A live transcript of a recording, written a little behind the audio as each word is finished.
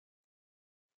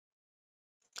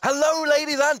Hello,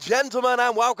 ladies and gentlemen,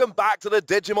 and welcome back to the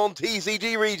Digimon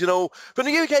TCG Regional from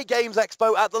the UK Games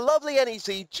Expo at the lovely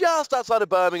NEC just outside of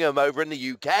Birmingham over in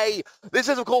the UK. This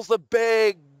is, of course, the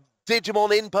big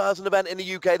Digimon in-person event in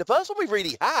the UK, the first one we've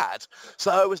really had.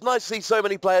 So it's nice to see so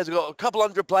many players. We've got a couple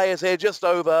hundred players here, just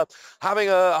over, having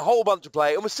a whole bunch of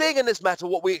play. And we're seeing in this meta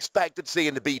what we expected to see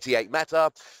in the BT8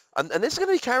 meta. And this is going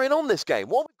to be carrying on this game.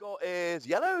 What we've got is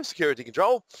yellow security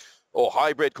control, or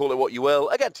hybrid, call it what you will.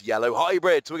 Against yellow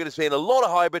hybrid. So we're going to be seeing a lot of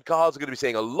hybrid cards. We're going to be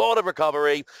seeing a lot of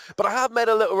recovery. But I have made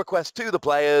a little request to the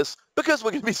players because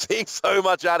we're going to be seeing so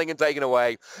much adding and taking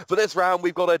away. For this round,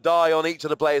 we've got a die on each of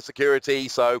the players' security.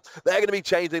 So they're going to be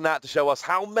changing that to show us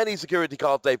how many security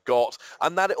cards they've got.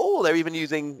 And that, they're even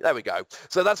using, there we go.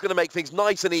 So that's going to make things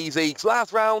nice and easy. So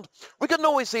last round, we couldn't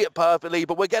always see it perfectly,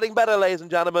 but we're getting better, ladies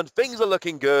and gentlemen. Things are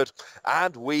looking good.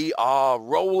 And we are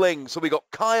rolling. So we got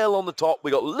Kyle on the top.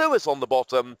 We got Lewis on the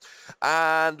bottom.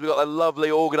 And we got a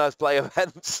lovely Organised Play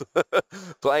Events.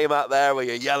 Play him out there with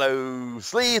your yellow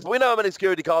sleeves. We know how many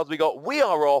security cards we got. We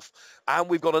are off, and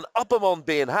we've got an Uppermon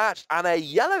being hatched and a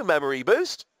yellow memory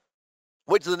boost,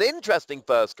 which is an interesting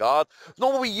first card. It's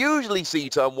not what we usually see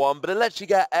turn one, but it lets you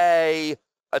get a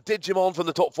Digimon from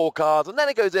the top 4 cards, and then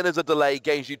it goes in as a delay,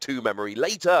 gains you 2 memory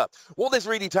later. What this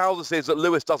really tells us is that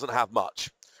Lewis doesn't have much,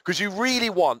 because you really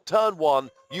want, turn 1,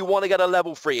 you want to get a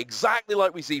level 3, exactly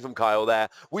like we see from Kyle there.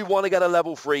 We want to get a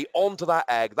level 3 onto that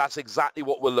egg. That's exactly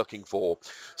what we're looking for.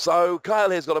 So Kyle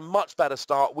here's got a much better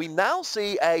start. We now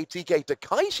see a TK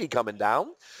Takaishi coming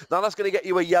down. Now that's going to get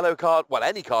you a yellow card, well,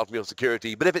 any card from your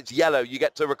security, but if it's yellow, you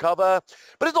get to recover.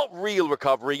 But it's not real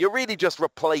recovery. You're really just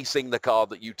replacing the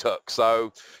card that you took.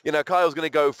 So, Kyle's going to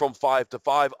go from 5 to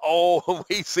 5. Oh,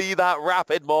 we see that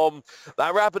Rapidmon.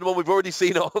 That Rapidmon we've already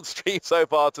seen on stream so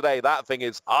far today. That thing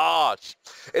is harsh.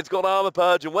 It's got Armor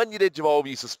Purge, and when you Digivolve,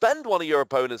 you suspend one of your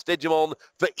opponent's Digimon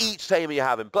for each tamer you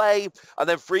have in play, and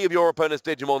then 3 of your opponent's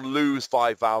Digimon lose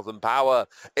 5,000 power.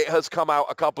 It has come out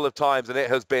a couple of times, and it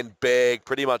has been big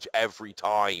pretty much every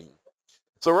time.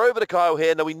 So we're over to Kyle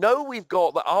here. Now we know we've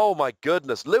got the, oh my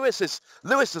goodness, Lewis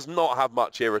does not have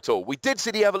much here at all. We did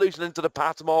see the evolution into the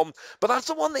Patamon, but that's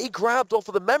the one that he grabbed off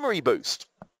of the memory boost.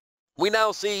 We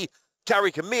now see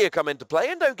Kamiya come into play,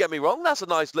 and don't get me wrong, that's a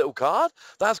nice little card.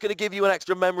 That's going to give you an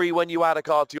extra memory when you add a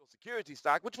card to your security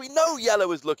stack, which we know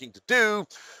Yellow is looking to do,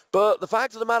 but the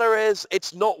fact of the matter is,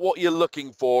 it's not what you're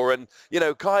looking for, and,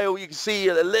 Kyle, you can see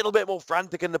a little bit more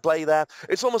frantic in the play there.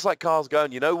 It's almost like Kyle's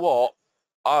going, you know what?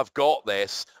 I've got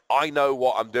this. I know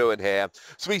what I'm doing here.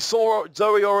 So we saw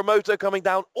Zoe Oramoto coming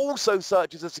down, also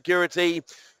searches the security,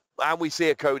 and we see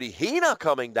a Cody Hina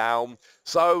coming down.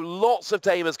 So lots of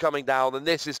tamers coming down, and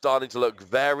this is starting to look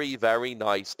very, very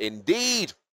nice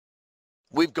indeed.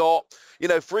 We've got,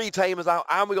 3 tamers out,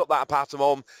 and we got that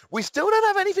Patamon. We still don't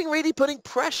have anything really putting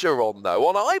pressure on, though,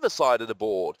 on either side of the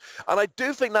board. And I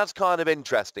do think that's kind of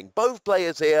interesting. Both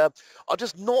players here are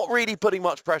just not really putting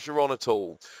much pressure on at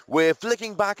all. We're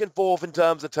flicking back and forth in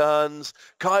terms of turns.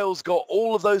 Kyle's got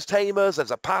all of those tamers.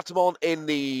 There's a Patamon in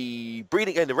the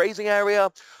raising area.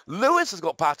 Lewis has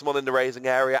got Patamon in the raising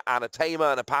area, and a tamer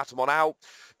and a Patamon out.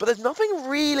 But there's nothing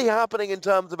really happening in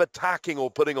terms of attacking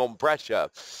or putting on pressure.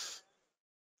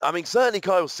 I mean, certainly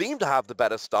Kyle seemed to have the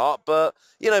better start, but,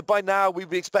 by now we'd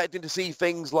be expecting to see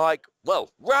things like, well,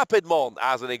 Rapidmon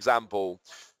as an example.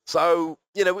 So,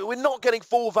 we're not getting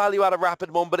full value out of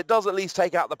Rapidmon, but it does at least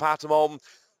take out the Patamon.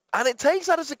 And it takes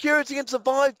out a security and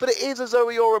survive, but it is a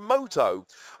Zoe Oramoto.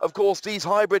 Of course, these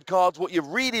hybrid cards, what you're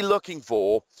really looking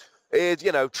for is,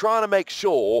 trying to make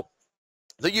sure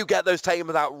that you get those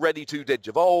tamers out ready to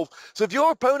Digivolve. So if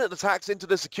your opponent attacks into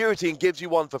the security and gives you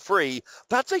one for free,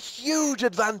 that's a huge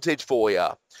advantage for you.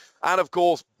 And of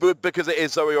course, because it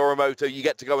is Zoe Oramoto, you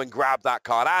get to go and grab that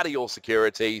card out of your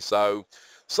security. So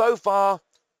far,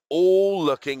 all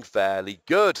looking fairly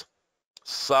good.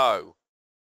 So,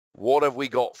 what have we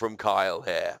got from Kyle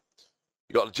here?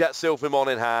 You got the Jet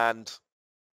Sylphimon in hand,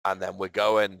 and then we're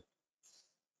going.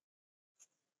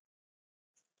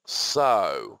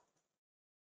 So,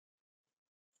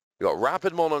 you got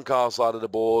Rapidmon on Kyle's side of the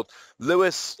board.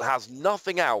 Lewis has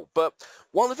nothing out, but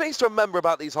one of the things to remember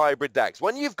about these hybrid decks,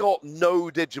 when you've got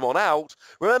no Digimon out,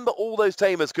 remember all those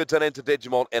tamers could turn into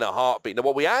Digimon in a heartbeat. Now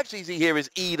what we actually see here is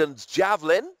Eden's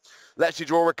Javelin. Lets you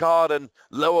draw a card and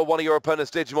lower one of your opponent's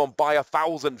Digimon by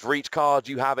 1,000 for each card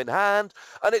you have in hand.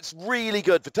 And it's really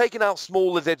good for taking out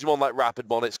smaller Digimon like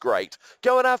Rapidmon. It's great.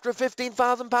 Going after a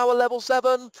 15,000 power level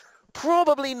 7?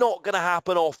 Probably not going to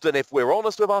happen often if we're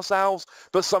honest with ourselves,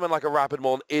 but something like a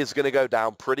Rapidmon is going to go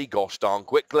down pretty gosh darn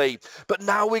quickly. But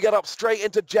now we get up straight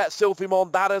into Jet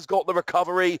Sylphimon. That has got the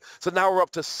recovery. So now we're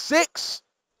up to 6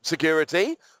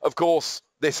 security. Of course,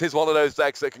 this is one of those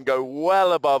decks that can go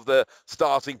well above the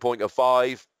starting point of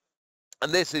 5.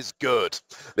 And this is good.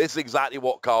 This is exactly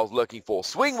what Carl's looking for.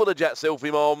 Swing with a Jet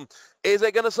Sylphimon. Is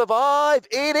it going to survive?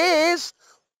 It is!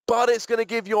 But it's going to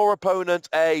give your opponent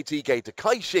a TK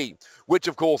Takaishi, which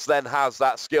of course then has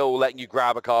that skill letting you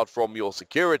grab a card from your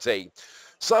security.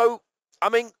 So, I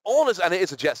mean, honest, and it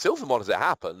is a Jet Sylphimon as it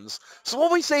happens. So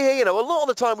what we see here, a lot of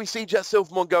the time we see Jet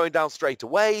Sylphimon going down straight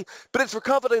away, but it's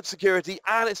recovered a security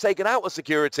and it's taken out a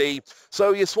security.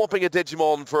 So you're swapping a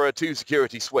Digimon for a 2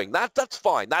 security swing. That's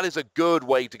fine. That is a good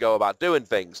way to go about doing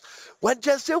things. When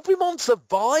Jet Sylphimon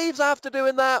survives after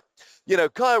doing that,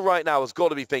 Kyle right now has got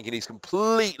to be thinking he's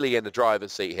completely in the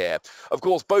driver's seat here. Of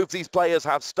course, both these players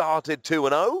have started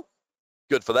 2-0.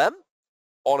 Good for them.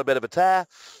 On a bit of a tear.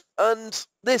 And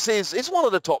it's one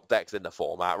of the top decks in the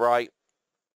format, right?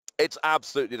 It's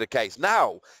absolutely the case.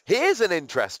 Now, here's an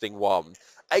interesting one.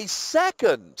 A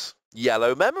second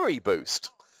yellow memory boost.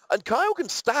 And Kyle can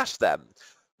stash them.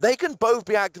 They can both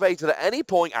be activated at any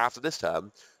point after this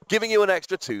turn, giving you an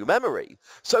extra 2 memory.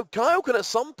 So Kyle can at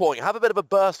some point have a bit of a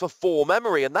burst for 4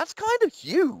 memory, and that's kind of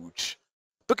huge.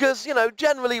 Because,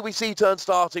 generally we see turns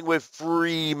starting with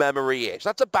 3 memory-ish.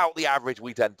 That's about the average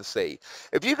we tend to see.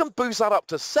 If you can boost that up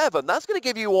to 7, that's going to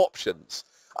give you options.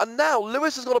 And now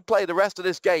Lewis has got to play the rest of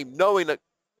this game knowing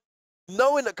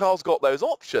that Carl's got those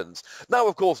options. Now,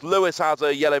 of course, Lewis has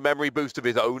a yellow memory boost of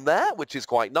his own there, which is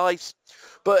quite nice.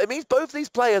 But it means both these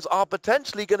players are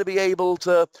potentially going to be able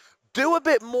to do a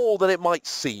bit more than it might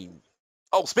seem.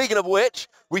 Oh, speaking of which,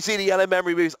 we see the yellow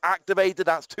memory boost activated.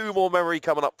 That's 2 more memory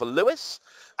coming up for Lewis.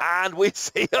 And we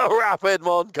see a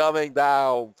Rapidmon coming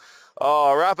down.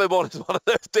 Oh, Rapidmon is one of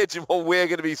those Digimon we're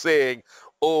going to be seeing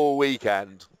all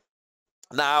weekend.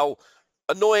 Now,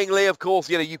 annoyingly, of course,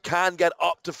 you can get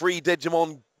up to 3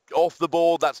 Digimon off the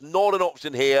board. That's not an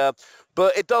option here,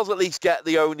 but it does at least get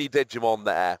the only Digimon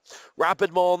there.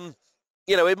 Rapidmon,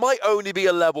 it might only be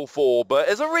a level 4, but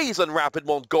there's a reason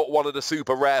Rapidmon got one of the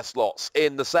super rare slots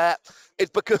in the set. It's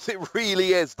because it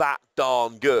really is that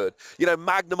darn good.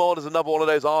 Magnamon is another one of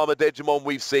those armor Digimon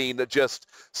we've seen that just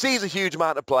sees a huge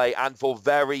amount of play, and for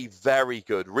very, very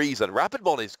good reason.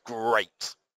 Rapidmon is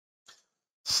great.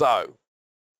 So,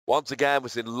 once again, we're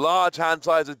seeing large hand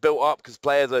sizes built up because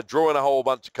players are drawing a whole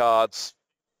bunch of cards.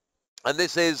 And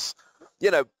this is,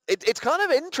 it's kind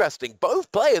of interesting.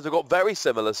 Both players have got very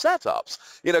similar setups.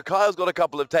 Kyle's got a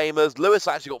couple of tamers. Lewis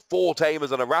actually got 4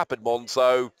 tamers and a Rapidmon.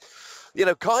 So,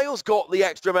 Kyle's got the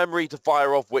extra memory to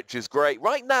fire off, which is great.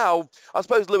 Right now, I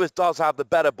suppose Lewis does have the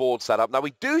better board setup. Now,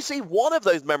 we do see one of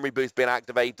those memory boosts being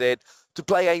activated to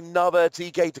play another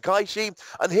TK Takaishi.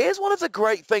 And here's one of the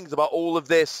great things about all of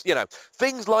this,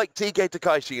 things like TK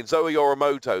Takaishi and Zoe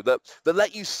Yorimoto that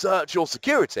let you search your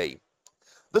security.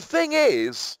 The thing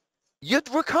is, you're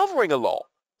recovering a lot.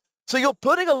 So you're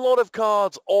putting a lot of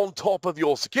cards on top of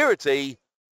your security,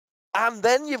 and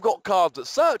then you've got cards that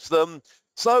search them.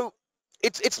 So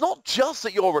it's not just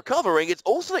that you're recovering, it's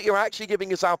also that you're actually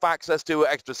giving yourself access to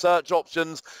extra search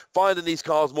options, finding these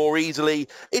cards more easily.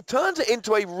 It turns it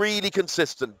into a really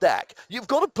consistent deck. You've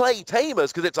got to play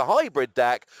tamers because it's a hybrid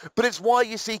deck, but it's why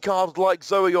you see cards like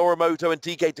Zoe Yorimoto and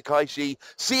TK Takaishi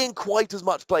seeing quite as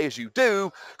much play as you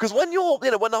do, because when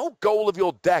when the whole goal of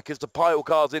your deck is to pile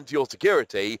cards into your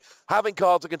security, having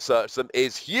cards that can search them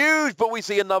is huge. But we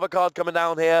see another card coming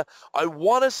down here. I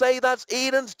want to say that's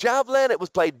Eden's Javelin. It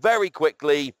was played very quickly,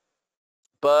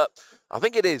 but I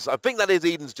think it is. I think that is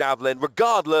Eden's Javelin.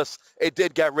 Regardless, it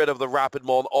did get rid of the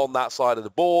Rapidmon on that side of the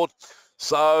board.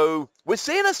 So we're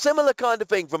seeing a similar kind of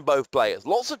thing from both players.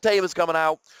 Lots of tamers coming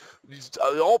out,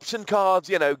 option cards,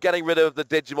 getting rid of the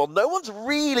Digimon. No one's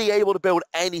really able to build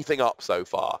anything up so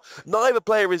far. Neither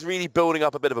player is really building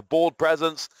up a bit of a board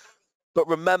presence. But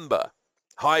remember,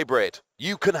 hybrid,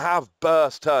 you can have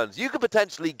burst turns. You could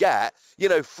potentially get,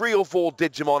 3 or 4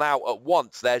 Digimon out at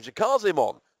once. There's your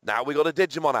Kazimon. Now we got a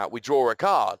Digimon out. We draw a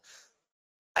card.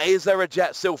 Is there a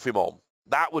Jet Sylphimon?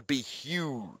 That would be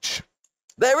huge.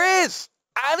 There is!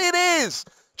 And it is!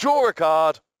 Draw a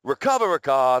card, recover a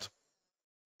card,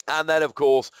 and then, of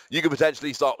course, you can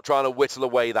potentially start trying to whittle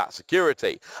away that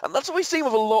security. And that's what we've seen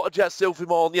with a lot of Jet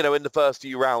Sylphimon, in the first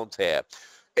few rounds here.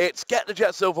 It's get the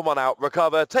Jet Sylphimon out,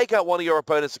 recover, take out one of your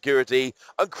opponent's security,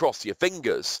 and cross your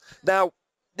fingers. Now,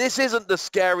 this isn't the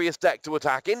scariest deck to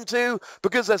attack into,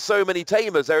 because there's so many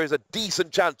tamers. There is a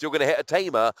decent chance you're going to hit a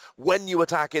tamer when you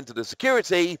attack into the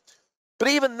security. But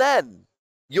even then,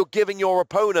 you're giving your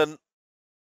opponent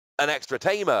an extra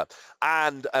tamer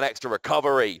and an extra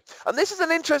recovery. And this is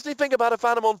an interesting thing about a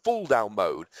Phantomon Fall Down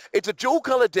mode. It's a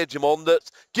dual-color Digimon that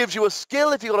gives you a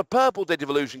skill if you've got a purple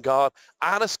Digivolution card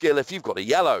and a skill if you've got a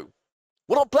yellow.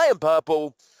 We're not playing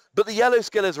purple, but the yellow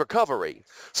skill is recovery.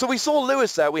 So we saw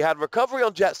Lewis there. We had recovery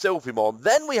on Jet Sylphimon.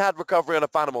 Then we had recovery on a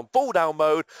Phantomon fall down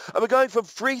mode. And we're going from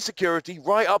 3 security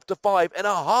right up to 5 in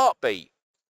a heartbeat.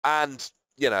 And,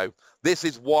 you know, this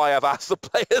is why I've asked the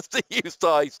players to use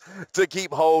dice to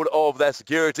keep hold of their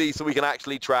security so we can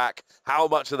actually track how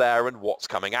much are there and what's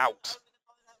coming out.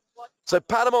 So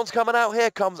Panamon's coming out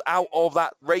here, comes out of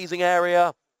that raising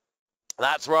area.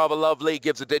 That's rather lovely,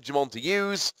 gives a Digimon to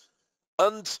use.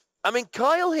 And, I mean,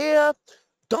 Kyle here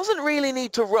doesn't really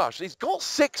need to rush. He's got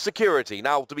 6 security.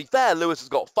 Now, to be fair, Lewis has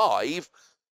got 5,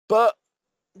 but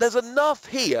there's enough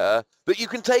here that you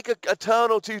can take a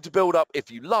turn or 2 to build up if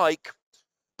you like.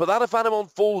 But that Phantomon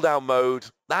fall down mode,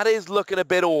 that is looking a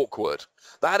bit awkward.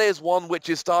 That is one which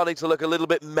is starting to look a little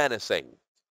bit menacing.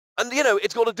 And, you know,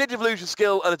 it's got a Digivolution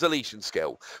skill and a deletion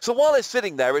skill. So while it's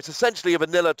sitting there, it's essentially a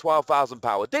vanilla 12,000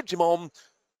 power Digimon.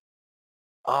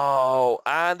 Oh,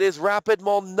 and is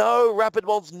Rapidmon? No,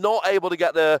 Rapidmon's not able to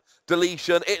get the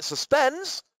deletion. It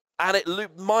suspends, and it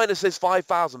minuses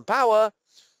 5,000 power.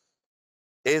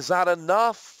 Is that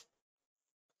enough?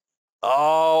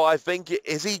 Oh, I think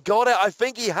is he got it? I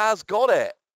think he has got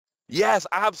it. Yes,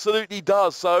 absolutely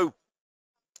does. So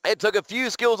it took a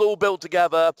few skills all built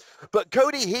together, but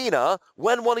Cody Hina,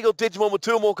 when one of your Digimon with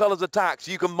 2 or more colors attacks,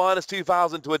 you can minus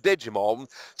 2,000 to a Digimon.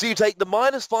 So you take the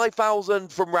minus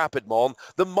 5,000 from Rapidmon,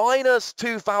 the minus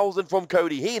 2,000 from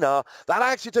Cody Hina. That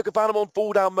actually took a Phantomon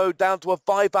fall down mode down to a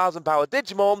 5,000 power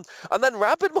Digimon, and then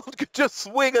Rapidmon could just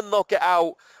swing and knock it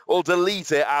out or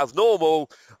delete it as normal.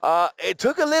 It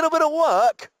took a little bit of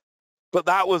work, but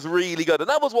that was really good. And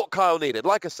that was what Kyle needed.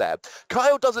 Like I said,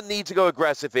 Kyle doesn't need to go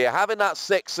aggressive here. Having that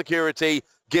 6 security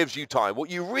gives you time. What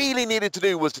you really needed to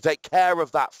do was to take care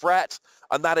of that threat.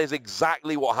 And that is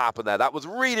exactly what happened there. That was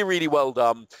really, really well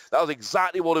done. That was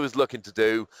exactly what he was looking to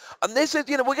do. And this is,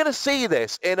 you know, we're going to see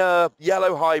this in a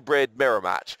yellow hybrid mirror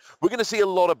match. We're going to see a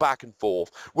lot of back and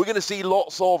forth. We're going to see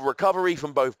lots of recovery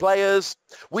from both players.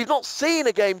 We've not seen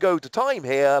a game go to time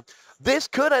here. This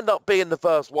could end up being the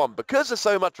first one. Because there's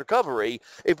so much recovery,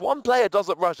 if one player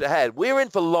doesn't rush ahead, we're in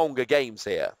for longer games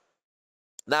here.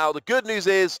 Now, the good news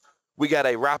is we get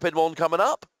a Rapidmon coming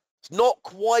up. It's not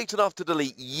quite enough to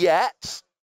delete yet.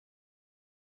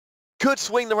 Could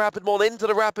swing the Rapidmon into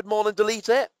the Rapidmon and delete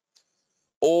it.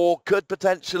 Or could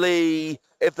potentially,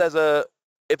 if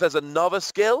there's another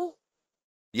skill.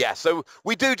 Yeah, so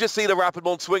we do just see the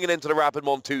Rapidmon swinging into the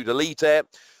Rapidmon to delete it.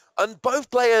 And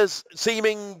both players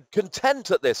seeming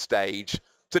content at this stage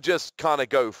to just kind of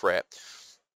go for it.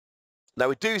 Now,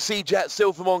 we do see Jet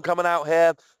Sylphimon coming out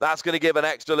here. That's going to give an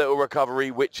extra little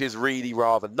recovery, which is really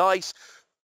rather nice.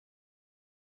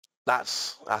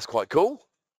 That's quite cool.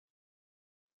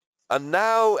 And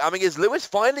now, I mean, is Lewis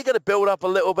finally going to build up a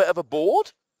little bit of a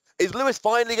board? Is Lewis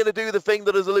finally going to do the thing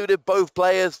that has eluded both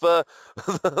players for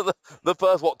the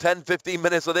first, 10, 15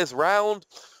 minutes of this round?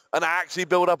 And actually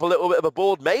build up a little bit of a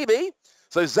board, maybe.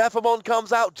 So Zephyrmon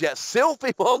comes out, Jet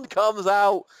Sylphimon comes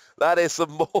out. That is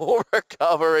some more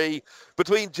recovery.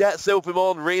 Between Jet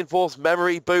Sylphimon, Reinforced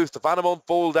Memory Boost, the Phantomon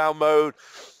fall down mode.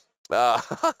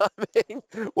 I mean,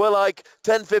 we're like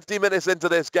 10, 15 minutes into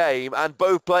this game, and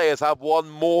both players have one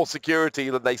more security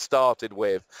than they started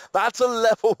with. That's a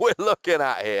level we're looking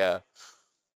at here.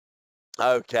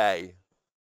 Okay.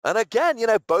 And again, you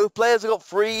know, both players have got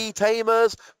 3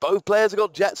 Tamers. Both players have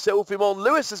got Jet Sylphimon.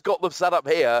 Lewis has got them set up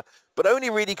here, but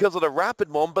only really because of the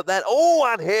Rapidmon. But then, oh,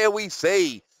 and here we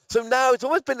see. So now it's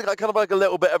almost been kind of like a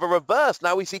little bit of a reverse.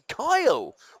 Now we see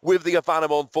Kyle with the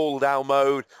Phantomon fall down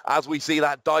mode as we see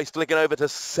that dice flicking over to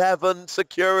 7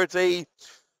 security.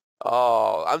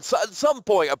 Oh, and so at some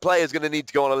point, a player's going to need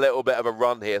to go on a little bit of a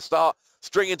run here. Start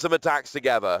stringing some attacks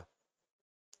together.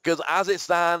 Because as it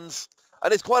stands...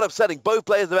 And it's quite upsetting. Both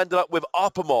players have ended up with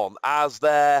Uppermon as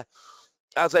their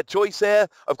choice here.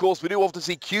 Of course, we do often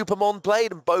see Cupamon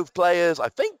played, and both players, I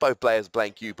think both players are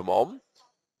playing Cupamon.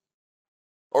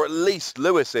 Or at least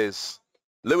Lewis is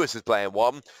playing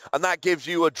one. And that gives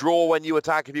you a draw when you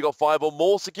attack if you've got 5 or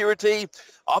more security.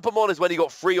 Uppermon is when you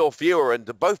got 3 or fewer, and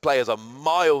both players are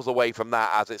miles away from that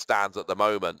as it stands at the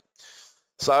moment.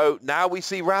 So now we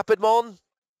see Rapidmon,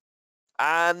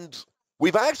 and...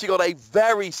 we've actually got a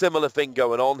very similar thing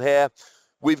going on here.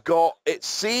 We've got, it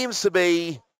seems to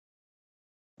be,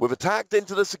 we've attacked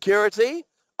into the security,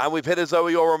 and we've hit a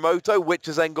Zoe Oromoto, which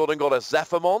has then gone and got a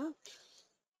Zephyrmon.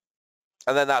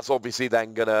 And then that's obviously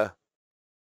then going to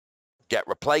get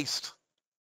replaced.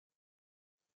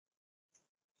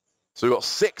 So we've got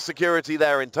 6 security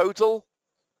there in total.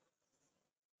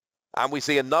 And we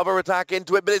see another attack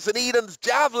into it, but it's an Eden's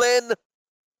Javelin.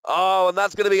 Oh, and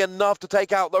that's going to be enough to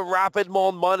take out the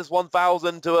Rapidmon, minus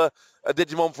 1,000 to a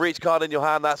Digimon for each card in your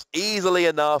hand. That's easily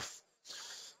enough.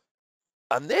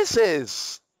 And this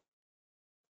is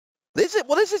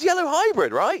Yellow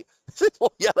Hybrid, right? This is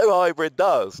what Yellow Hybrid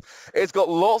does. It's got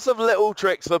lots of little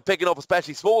tricks for picking up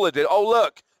especially smaller. Oh,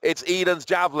 look, it's Eden's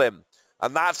Javelin.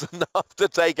 And that's enough to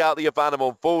take out the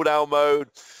Yaphanamon full down mode.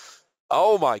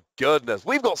 Oh, my goodness.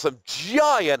 We've got some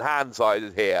giant hand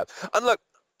sizes here. And look,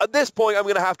 at this point, I'm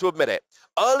going to have to admit it.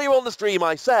 Earlier on the stream,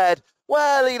 I said,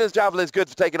 well, Eden's Javelin is good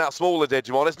for taking out smaller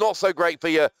Digimon. It's not so great for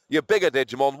your bigger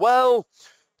Digimon. Well,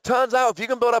 turns out if you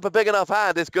can build up a big enough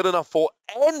hand, it's good enough for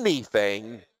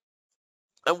anything.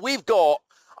 And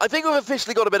I think we've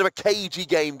officially got a bit of a cagey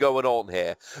game going on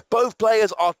here. Both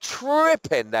players are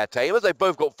tripping their tamers. They've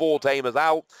both got 4 tamers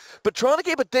out. But trying to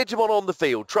keep a Digimon on the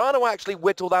field, trying to actually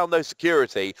whittle down those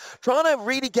security, trying to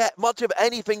really get much of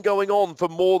anything going on for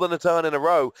more than a turn in a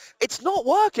row, it's not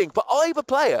working for either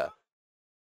player.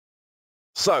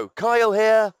 So, Kyle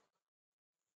here.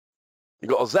 You've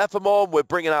got a Zephyrmon. We're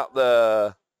bringing out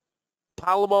the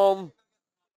Palmon.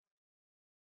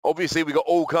 Obviously, we got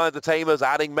all kinds of tamers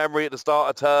adding memory at the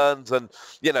start of turns and,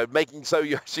 making so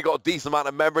you actually got a decent amount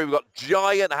of memory. We've got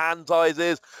giant hand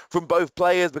sizes from both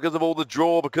players because of all the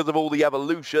draw, because of all the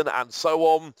evolution and so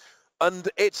on. And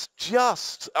it's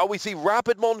just, we see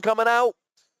Rapidmon coming out.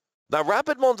 Now,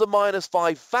 Rapidmon's a minus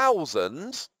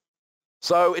 5,000,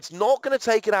 so it's not going to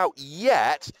take it out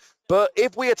yet. But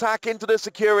if we attack into the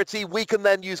security, we can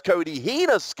then use Cody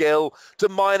Hina's skill to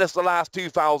minus the last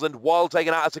 2,000 while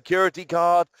taking out a security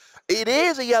card. It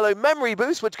is a yellow memory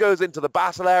boost, which goes into the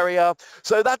battle area.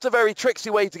 So that's a very tricksy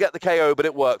way to get the KO, but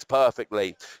it works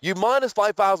perfectly. You minus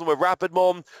 5,000 with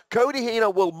Rapidmon. Cody Hina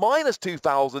will minus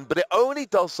 2,000, but it only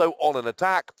does so on an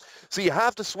attack. So you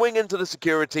have to swing into the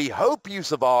security, hope you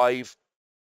survive.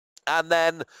 And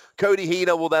then Cody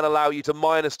Hina will then allow you to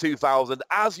minus 2,000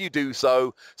 as you do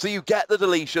so. So you get the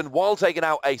deletion while taking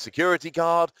out a security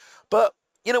card. But,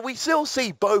 we still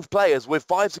see both players with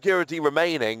 5 security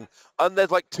remaining. And there's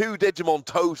like 2 Digimon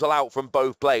total out from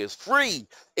both players. 3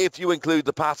 if you include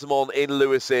the Patamon in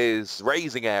Lewis's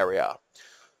raising area.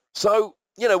 So,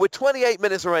 with 28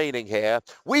 minutes remaining here,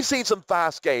 we've seen some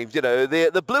fast games.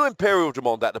 The Blue Imperial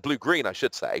Dramon deck, the Blue-Green, I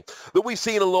should say, that we've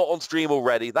seen a lot on stream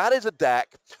already. That is a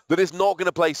deck that is not going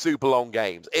to play super long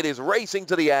games. It is racing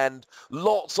to the end,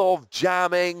 lots of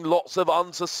jamming, lots of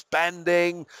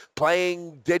unsuspending,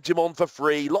 playing Digimon for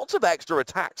free, lots of extra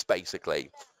attacks,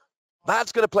 basically.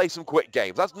 That's going to play some quick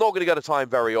games. That's not going to go to time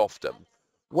very often.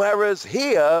 Whereas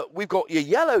here, we've got your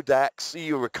yellow decks,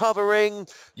 you're recovering,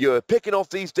 you're picking off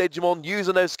these Digimon,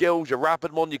 using those skills, your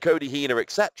Rapidmon, your Cody Hina,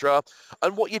 etc.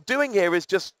 And what you're doing here is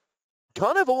just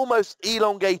kind of almost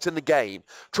elongating the game,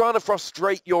 trying to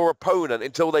frustrate your opponent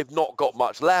until they've not got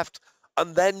much left,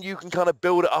 and then you can kind of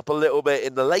build it up a little bit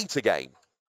in the later game.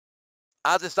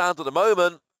 As it stands at the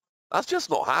moment, that's just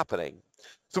not happening.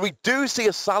 So we do see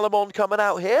a Salamon coming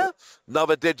out here.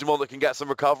 Another Digimon that can get some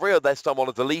recovery, or this time on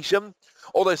a deletion.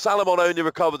 Although Salamon only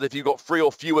recovers if you've got 3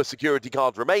 or fewer security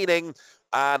cards remaining.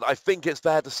 And I think it's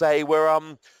fair to say we're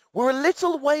a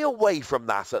little way away from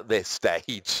that at this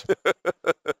stage.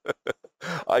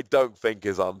 I don't think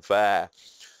is unfair.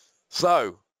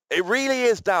 So it really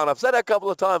is down. I've said it a couple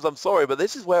of times, I'm sorry, but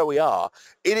this is where we are.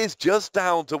 It is just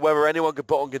down to whether anyone can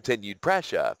put on continued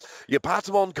pressure. Your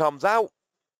Patamon comes out.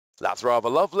 That's rather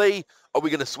lovely. Are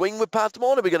we going to swing with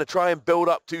Patamon? Are we going to try and build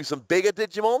up to some bigger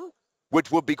Digimon?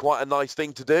 Which would be quite a nice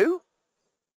thing to do.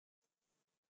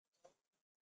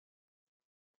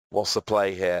 What's the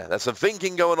play here? There's some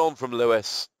thinking going on from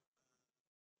Lewis.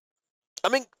 I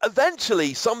mean,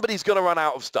 eventually somebody's going to run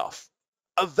out of stuff.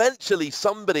 Eventually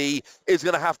somebody is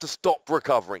going to have to stop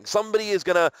recovering. Somebody is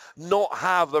going to not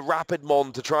have the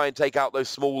Rapidmon to try and take out those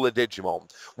smaller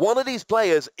Digimon. One of these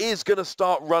players is going to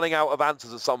start running out of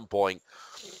answers at some point.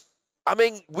 I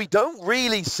mean, we don't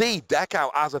really see deck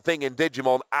out as a thing in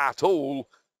Digimon at all.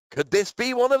 Could this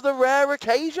be one of the rare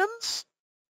occasions?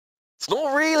 It's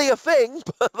not really a thing,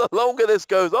 but the longer this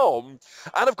goes on,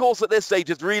 and of course at this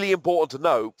stage it's really important to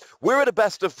know, we're at a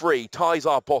best of 3, ties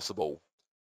are possible.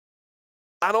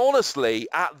 And honestly,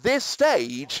 at this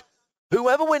stage,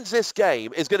 whoever wins this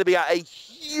game is going to be at a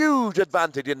huge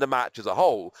advantage in the match as a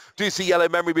whole. Do you see Yellow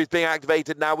Memory Boost being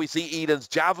activated? Now we see Eden's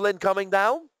Javelin coming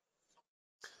down.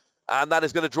 And that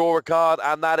is going to draw a card,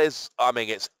 and that is, I mean,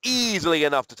 it's easily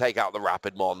enough to take out the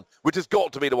Rapidmon, which has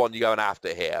got to be the one you're going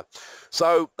after here.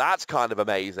 So that's kind of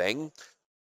amazing.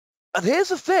 And here's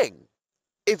the thing.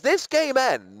 If this game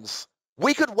ends,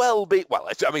 we could well be, well,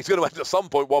 I mean, it's going to end at some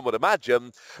point, one would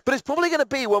imagine, but it's probably going to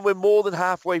be when we're more than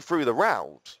halfway through the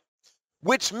round.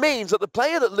 which means that the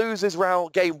player that loses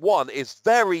game 1 is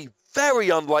very, very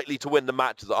unlikely to win the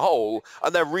match as a whole,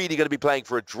 and they're really going to be playing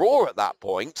for a draw at that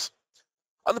point.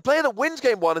 And the player that wins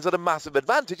game 1 is at a massive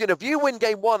advantage. You know, if you win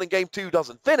game 1 and game 2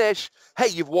 doesn't finish, hey,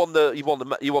 you've won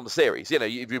the series. You know,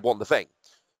 you've won the thing.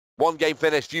 One game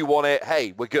finished, you won it.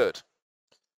 Hey, we're good.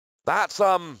 That's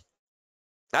a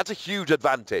huge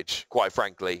advantage, quite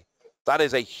frankly. That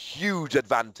is a huge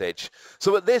advantage.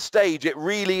 So at this stage, it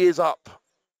really is up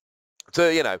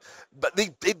to, you know, but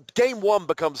game 1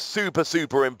 becomes super,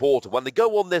 super important. When they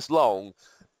go on this long,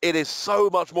 it is so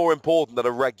much more important than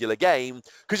a regular game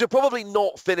because you're probably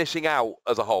not finishing out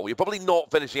as a whole. You're probably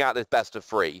not finishing out this best of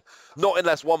 3. Not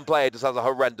unless one player just has a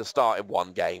horrendous start in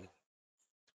one game.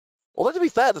 Although, to be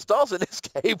fair, the starts in this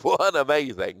game weren't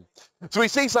amazing. So we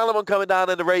see Salamon coming down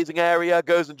in the raising area,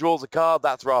 goes and draws a card.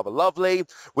 That's rather lovely.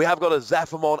 We have got a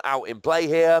Zephyrmon out in play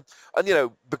here. And, you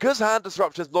know, because hand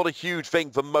disruption is not a huge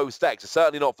thing for most decks, it's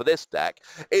certainly not for this deck,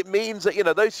 it means that, you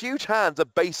know, those huge hands are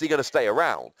basically going to stay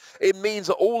around. It means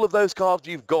that all of those cards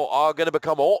you've got are going to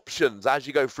become options as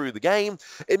you go through the game.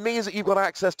 It means that you've got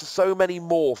access to so many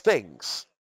more things.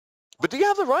 But do you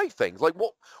have the right things? Like,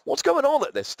 what's going on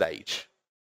at this stage?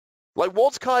 Like,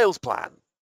 what's Kyle's plan?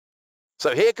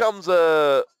 So here comes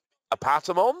a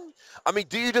Patamon. I mean,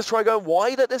 do you just try going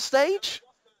wide at this stage?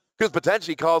 Because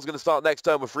potentially Kyle's going to start next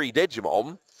turn with 3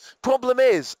 Digimon. Problem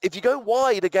is, if you go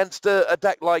wide against a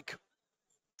deck like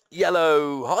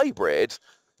Yellow Hybrid,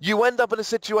 you end up in a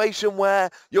situation where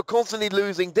you're constantly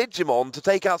losing Digimon to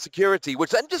take out security,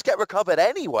 which then just get recovered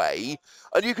anyway,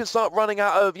 and you can start running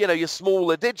out of, you know, your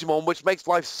smaller Digimon, which makes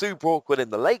life super awkward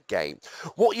in the late game.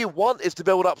 What you want is to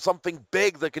build up something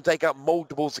big that can take out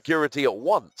multiple security at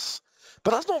once.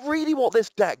 But that's not really what this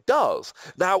deck does.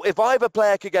 Now, if either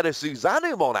player could get a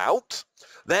Susanumon out,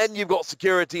 then you've got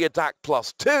security attack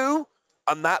 +2,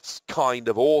 and that's kind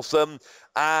of awesome.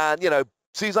 And, you know,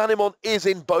 Susanumon is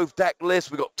in both deck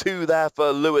lists. We've got 2 there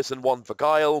for Lewis and 1 for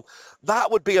Kyle. That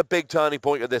would be a big turning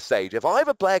point at this stage. If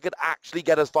either player could actually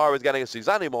get as far as getting a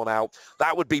Susanumon out,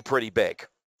 that would be pretty big.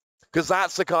 Because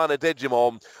that's the kind of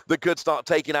Digimon that could start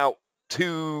taking out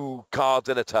 2 cards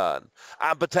in a turn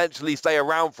and potentially stay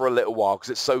around for a little while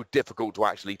because it's so difficult to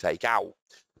actually take out.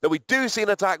 Now, we do see an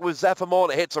attack with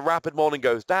Zephyrmon. It hits a Rapidmon and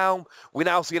goes down. We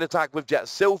now see an attack with Jet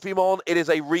Sylphimon. It is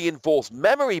a reinforced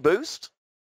memory boost.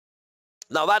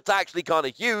 Now, that's actually kind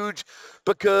of huge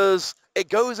because it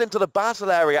goes into the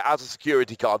battle area as a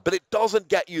security card, but it doesn't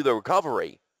get you the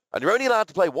recovery. And you're only allowed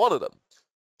to play 1 of them.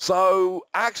 So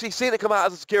actually seeing it come out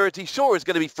as a security, sure, is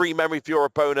going to be free memory for your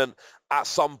opponent at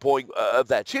some point of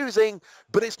their choosing,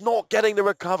 but it's not getting the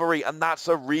recovery, and that's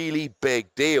a really big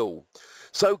deal.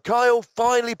 So Kyle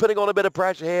finally putting on a bit of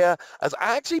pressure here has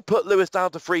actually put Lewis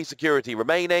down to 3 security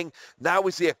remaining. Now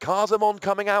we see a Kazamon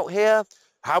coming out here.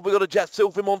 Have we got a Jet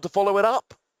Sylphimon to follow it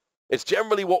up? It's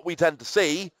generally what we tend to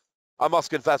see. I must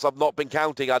confess, I've not been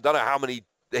counting. I don't know how many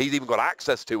he's even got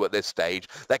access to at this stage.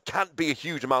 There can't be a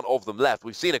huge amount of them left.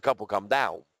 We've seen a couple come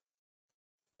down.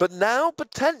 But now,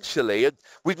 potentially,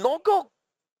 we've not got...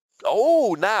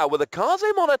 Oh, now, with a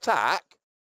Kazamon attack...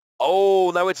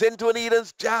 Oh, no, it's into an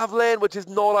Eden's Javelin, which is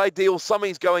not ideal.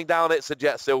 Something's going down. It's a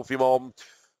Jet Sylphimon.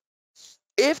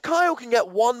 If Kyle can get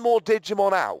 1 more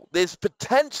Digimon out, there's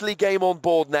potentially game on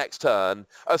board next turn,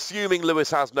 assuming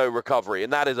Lewis has no recovery,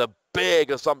 and that is a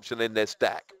big assumption in this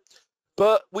deck.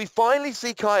 But we finally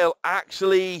see Kyle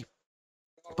actually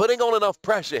putting on enough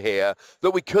pressure here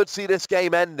that we could see this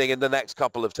game ending in the next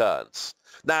couple of turns.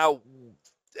 Now,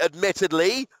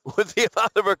 admittedly, with the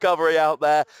amount of recovery out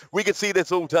there, we could see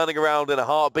this all turning around in a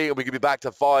heartbeat, and we could be back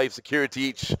to 5 security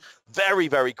each very,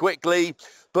 very quickly.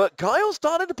 But Kyle's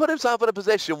starting to put himself in a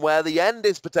position where the end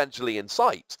is potentially in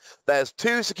sight. There's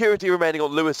 2 security remaining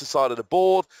on Lewis's side of the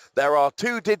board. There are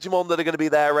 2 Digimon that are going to be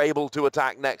there able to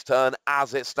attack next turn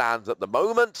as it stands at the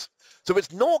moment. So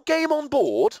it's not game on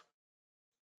board,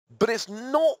 but it's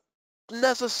not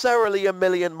necessarily a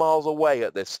million miles away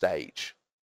at this stage,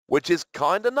 which is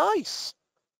kind of nice.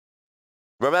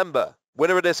 Remember,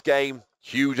 winner of this game,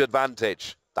 huge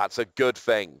advantage. That's a good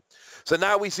thing. So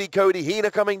now we see Cody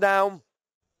Hina coming down.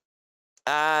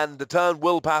 And the turn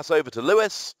will pass over to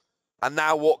Lewis. And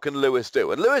now what can Lewis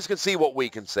do? And Lewis can see what we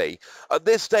can see. At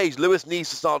this stage, Lewis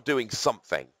needs to start doing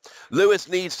something. Lewis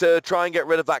needs to try and get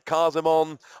rid of that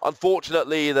Kazamon.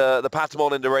 Unfortunately, the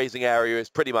Patamon in the raising area is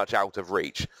pretty much out of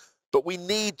reach. But we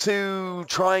need to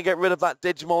try and get rid of that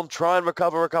Digimon, try and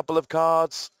recover a couple of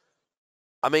cards.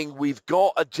 I mean, we've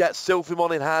got a Jet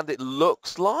Sylphimon in hand, it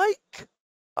looks like.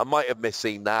 I might have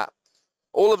misseen that.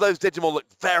 All of those Digimon look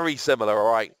very similar,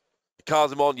 all right?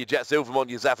 Kazamon, your Jet Sylphimon,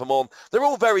 your Zephyrmon, they're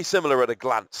all very similar at a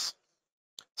glance.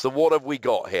 So what have we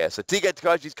got here? So TK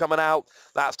Takashi's coming out.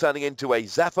 That's turning into a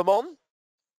Zephyrmon.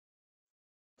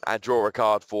 And draw a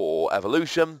card for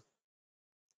Evolution.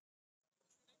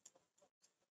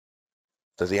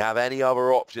 Does he have any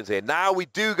other options here? Now we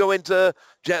do go into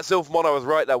Jet Silphamon. I was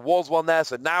right, there was one there.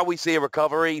 So now we see a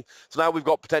recovery. So now we've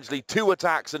got potentially 2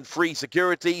 attacks and 3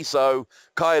 security. So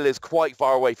Kyle is quite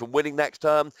far away from winning next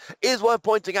turn. Is worth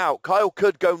pointing out, Kyle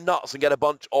could go nuts and get a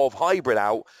bunch of hybrid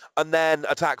out and then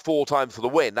attack 4 times for the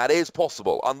win. That is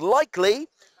possible. Unlikely,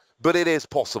 but it is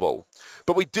possible.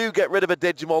 But we do get rid of a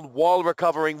Digimon while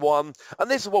recovering one, and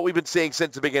this is what we've been seeing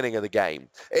since the beginning of the game.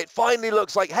 It finally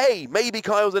looks like, hey, maybe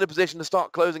Kyle's in a position to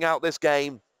start closing out this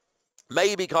game.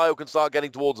 Maybe Kyle can start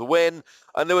getting towards a win.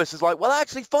 And Lewis is like, well,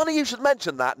 actually, funny you should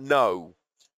mention that. No.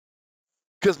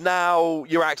 Because now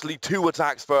you're actually 2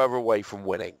 attacks further away from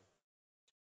winning.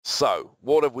 So,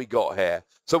 what have we got here?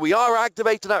 So we are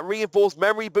activating that reinforced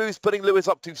memory boost, putting Lewis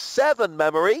up to 7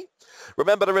 memory.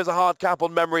 Remember, there is a hard cap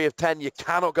on memory of 10. You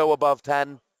cannot go above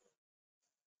 10.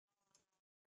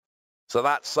 So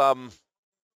that's,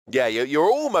 yeah,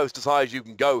 you're almost as high as you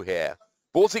can go here.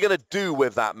 But what's he going to do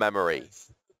with that memory?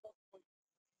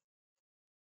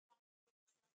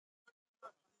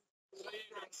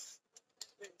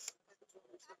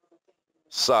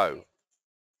 So,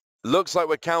 looks like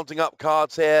we're counting up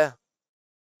cards here.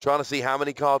 Trying to see how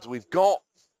many cards we've got.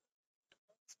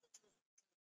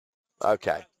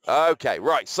 Okay. Okay,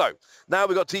 right. So, now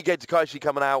we've got TK Takashi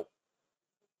coming out.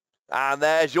 And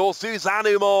there's your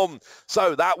Susanumon.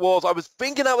 So that was, I was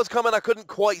thinking that was coming. I couldn't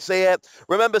quite see it.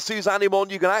 Remember,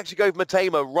 Susanumon, you can actually go from a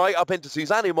Tamer right up into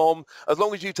Susanumon as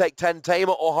long as you take 10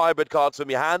 Tamer or hybrid cards from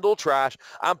your hand or trash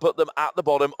and put them at the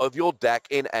bottom of your deck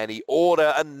in any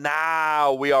order. And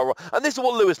now we are, and this is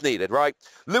what Lewis needed, right?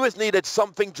 Lewis needed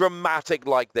something dramatic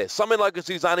like this. Something like a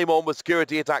Susanumon with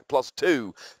security attack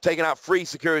 +2, taking out 3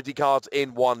 security cards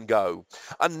in one go.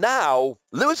 And now,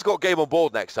 Lewis got game on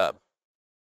board next turn.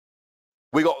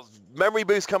 We got memory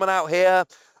boost coming out here,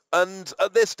 and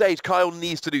at this stage, Kyle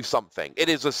needs to do something. It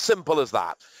is as simple as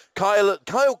that.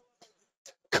 Kyle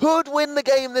could win the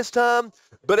game this turn,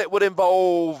 but it would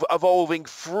involve evolving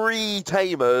 3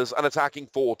 Tamers and attacking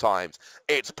 4 times.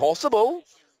 It's possible,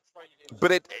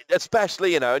 but it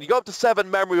especially, you know, and you go up to 7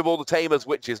 memory with all the Tamers,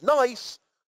 which is nice,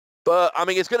 but, I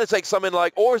mean, it's going to take something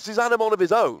like, or a Susanumon of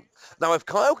his own. Now, if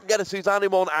Kyle can get a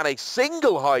Susanumon and a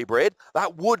single hybrid,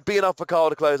 that would be enough for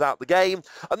Kyle to close out the game.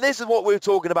 And this is what we were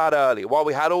talking about earlier, while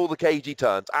we had all the KG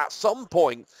turns. At some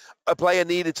point, a player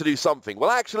needed to do something. Well,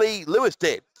 actually, Lewis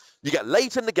did. You get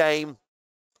late in the game,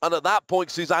 and at that point,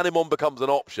 Susanumon becomes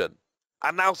an option.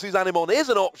 And now Susanumon is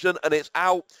an option, and it's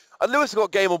out. And Lewis has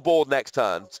got game on board next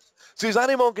turn.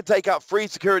 Susanumon can take out 3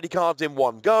 security cards in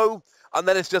one go, and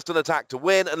then it's just an attack to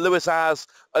win, and Lewis has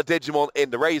a Digimon in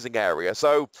the raising area.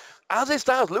 So, as it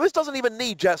stands, Lewis doesn't even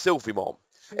need Jet Silphamon.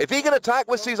 If he can attack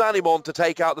with Susanumon to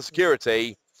take out the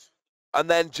security, and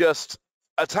then just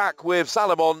attack with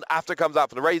Salamon after it comes out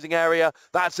from the raising area,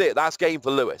 that's it. That's game for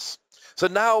Lewis. So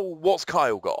now, what's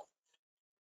Kyle got?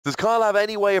 Does Kyle have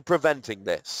any way of preventing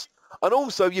this? And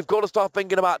also, you've got to start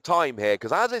thinking about time here,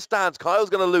 because as it stands, Kyle's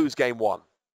going to lose game 1.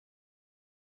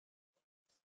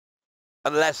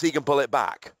 Unless he can pull it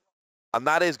back. And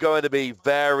that is going to be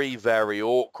very, very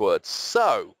awkward.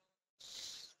 So,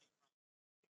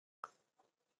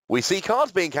 we see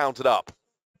cards being counted up.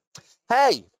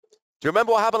 Hey, do you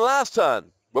remember what happened last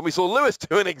turn? When we saw Lewis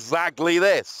doing exactly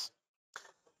this.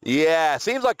 Yeah,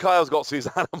 seems like Kyle's got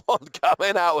Susanumon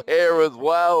coming out here as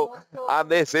well.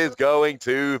 And this is going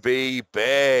to be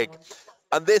big.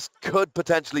 And this could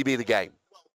potentially be the game.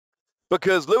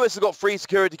 Because Lewis has got 3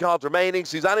 security cards remaining.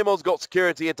 Susanumon's got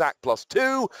security attack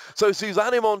 +2. So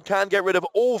Susanumon can get rid of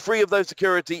all 3 of those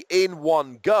security in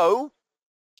one go.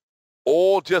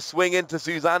 Or just swing into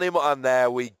Susanumon. And there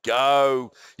we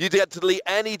go. You get to delete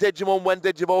any Digimon when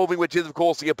Digivolving, which is, of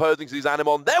course, the opposing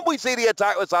Susanumon. Then we see the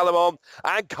attack with Salamon.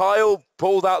 And Kyle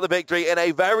pulls out the victory in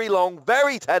a very long,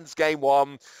 very tense game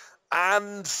 1.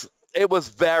 And it was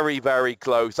very, very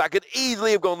close. That could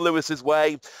easily have gone Lewis's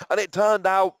way. And it turned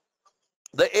out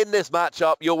that in this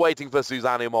matchup, you're waiting for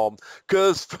Susanumon,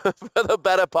 because for the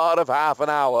better part of half an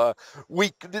hour,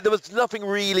 there was nothing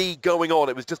really going on.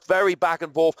 It was just very back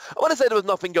and forth. And when I say there was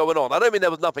nothing going on, I don't mean there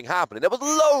was nothing happening. There was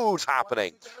loads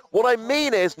happening. What I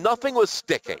mean is nothing was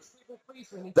sticking.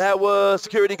 There were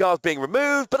security guards being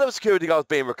removed, but there were security guards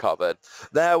being recovered.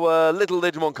 There were little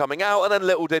Digimon coming out and then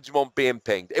little Digimon being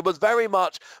pinged. It was very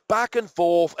much back and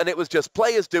forth, and it was just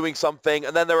players doing something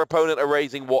and then their opponent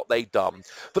erasing what they'd done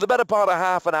for the better part of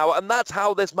half an hour, and that's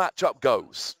how this matchup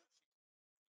goes.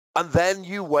 And then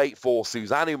you wait for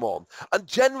Suzanimon. And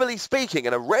generally speaking,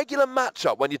 in a regular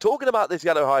matchup, when you're talking about this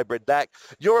yellow hybrid deck,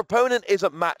 your opponent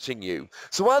isn't matching you.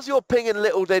 So as you're pinging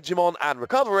little Digimon and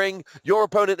recovering, your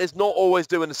opponent is not always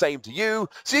doing the same to you.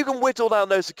 So you can whittle down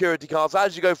those security cards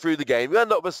as you go through the game. You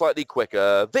end up with a slightly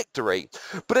quicker victory.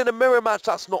 But in a mirror match,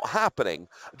 that's not happening.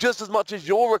 Just as much as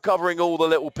you're recovering all the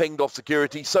little pinged off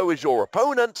security, so is your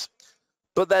opponent.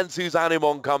 But then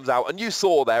Suzanimon comes out, and you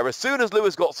saw there, as soon as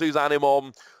Lewis got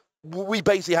Suzanimon, we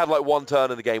basically had like one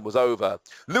turn and the game was over.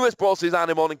 Lewis brought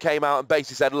Suzanimon and came out and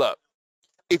basically said, look,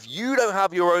 if you don't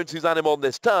have your own Suzanimon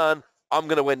this turn, I'm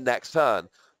going to win next turn.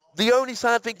 The only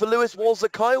sad thing for Lewis was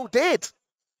that Kyle did.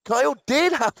 Kyle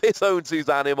did have his own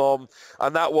Suzanimon,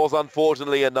 and that was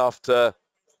unfortunately enough to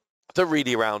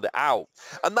really round it out.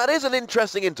 And that is an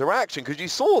interesting interaction, because you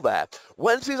saw there,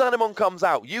 when Suzanimon comes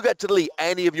out, you get to delete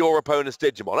any of your opponent's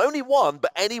Digimon. Only one,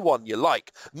 but any one you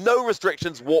like. No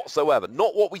restrictions whatsoever.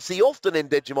 Not what we see often in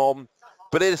Digimon,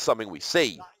 but it is something we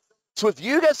see. So if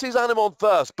you get Suzanimon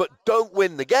first, but don't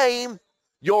win the game,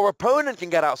 your opponent can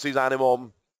get out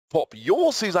Suzanimon, pop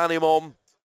your Suzanimon,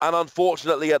 and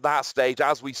unfortunately at that stage,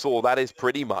 as we saw, that is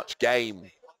pretty much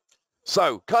game.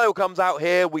 So, Kyle comes out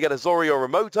here, we get a Zori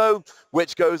Oromoto,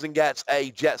 which goes and gets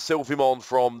a Jet Sylphimon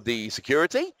from the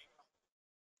security.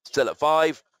 Still at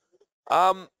 5.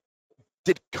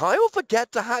 Did Kyle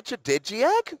forget to hatch a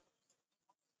Digi-Egg?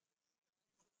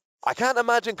 I can't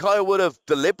imagine Kyle would have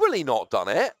deliberately not done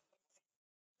it.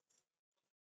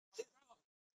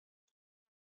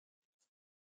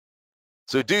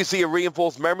 So we do see a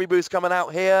reinforced memory boost coming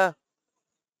out here.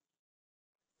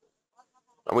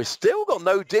 And we've still got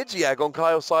no Digi-Egg on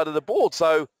Kyle's side of the board,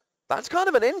 so that's kind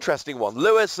of an interesting one.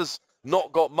 Lewis has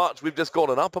not got much. We've just got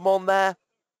an Uppermon there.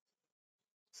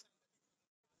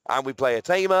 And we play a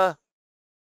Tamer.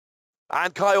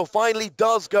 And Kyle finally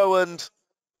does go and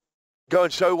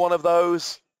show one of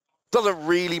those. Doesn't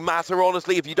really matter,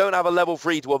 honestly. If you don't have a level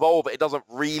 3 to evolve it, it doesn't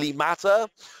really matter.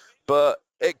 But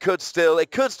it could still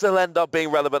end up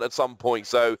being relevant at some point.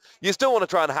 So you still want to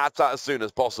try and hatch that as soon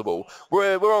as possible.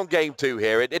 We're on game 2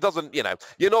 here. It doesn't, you know,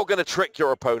 you're not going to trick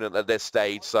your opponent at this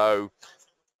stage. So,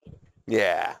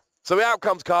 yeah. So out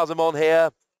comes Kazumon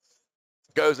here.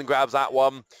 Goes and grabs that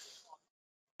one.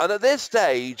 And at this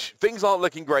stage, things aren't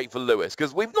looking great for Lewis,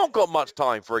 because we've not got much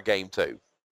time for a game 2.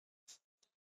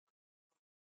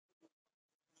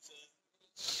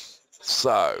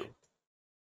 So,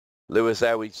 Lewis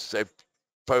there,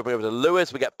 poking over to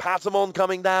Lewis. We get Patamon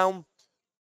coming down.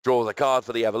 Draws a card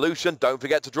for the evolution. Don't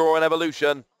forget to draw an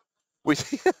evolution. We've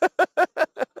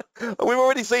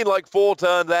already seen like 4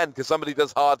 turns end because somebody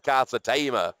does hard cast a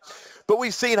Tamer. But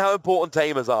we've seen how important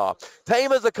Tamers are.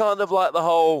 Tamers are kind of like the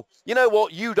whole, you know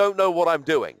what, you don't know what I'm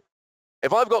doing.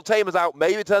 If I've got Tamers out,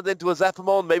 maybe it turns into a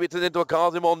Zephyrmon, maybe it turns into a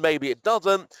Kazumon, maybe it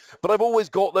doesn't. But I've always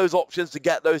got those options to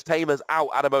get those Tamers out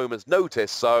at a moment's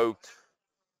notice. So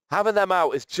having them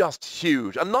out is just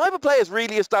huge. And neither player's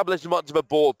really established much of a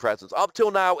board presence. Up till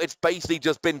now, it's basically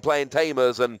just been playing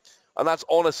Tamers, and that's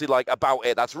honestly like about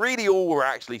it. That's really all we're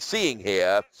actually seeing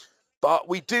here. But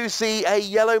we do see a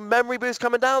yellow memory boost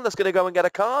coming down. That's going to go and get a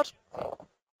card.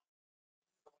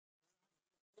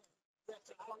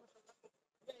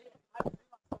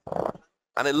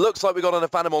 And it looks like we got an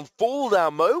Aphanimon fall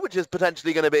down mode, which is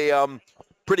potentially going to be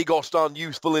pretty gosh darn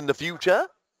useful in the future.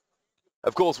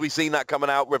 Of course, we've seen that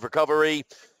coming out with recovery.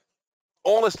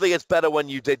 Honestly, it's better when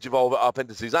you Digivolve it up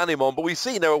into Suzanimon, but we've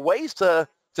seen there are ways to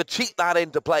cheat that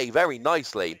into play very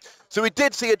nicely. So we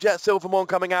did see a Jet Sylphimon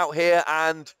coming out here,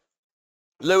 and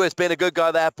Lewis being a good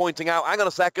guy there, pointing out, hang on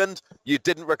a second, you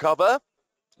didn't recover,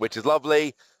 which is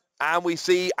lovely. And we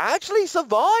see actually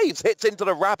survives, hits into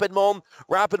the Rapidmon.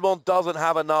 Rapidmon doesn't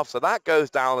have enough, so that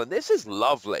goes down, and this is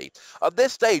lovely. At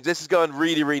this stage, this is going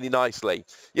really, really nicely.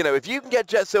 You know, if you can get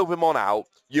Jet Sylphimon out,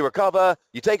 you recover,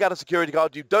 you take out a security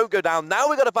card, you don't go down. Now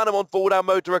we've got a Aphanimon fall down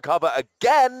mode to recover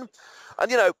again.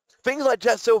 And, you know, things like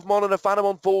Jet Sylphimon and a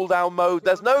Aphanimon fall down mode,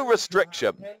 there's no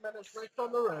restriction.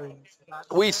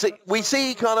 We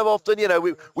see kind of often, you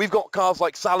know, we've got cards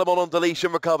like Salamon on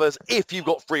deletion recovers if you've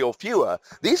got 3 or fewer.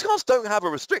 These cards don't have a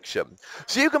restriction.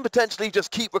 So you can potentially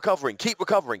just keep recovering, keep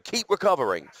recovering, keep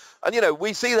recovering. And, you know,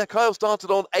 we see that Kyle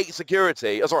started on 8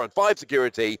 security, on 5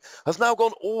 security, has now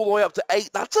gone all the way up to 8.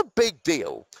 That's a big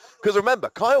deal. Because remember,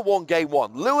 Kyle won game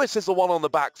 1. Lewis is the one on the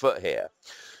back foot here.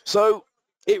 So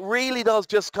it really does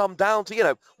just come down to, you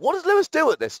know, what does Lewis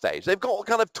do at this stage? They've got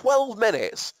kind of 12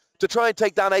 minutes to try and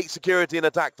take down 8 security and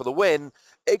attack for the win.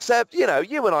 Except, you know,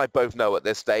 you and I both know at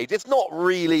this stage, it's not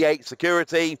really 8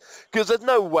 security, because there's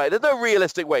no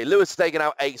realistic way Lewis is taking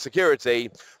out 8 security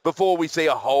before we see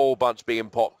a whole bunch being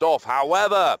popped off.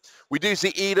 However, we do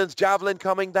see Eden's Javelin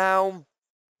coming down.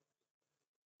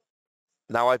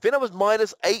 Now, I think it was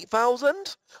minus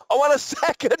 8,000. Oh, and a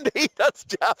second Eden's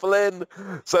Javelin.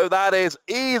 So that is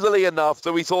easily enough.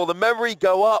 So we saw the memory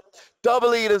go up,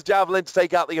 double Eden's Javelin to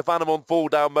take out the Aphanamon fall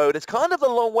down mode. It's kind of the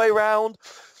long way round.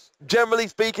 Generally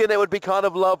speaking, it would be kind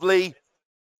of lovely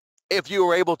if you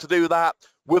were able to do that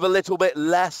with a little bit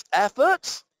less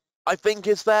effort, I think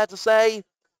is fair to say.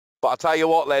 But I'll tell you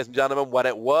what, ladies and gentlemen, when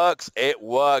it works, it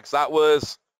works. That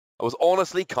was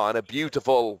honestly kind of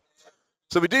beautiful.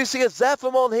 So we do see a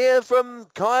Zephyrmon here from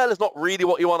Kyle. It's not really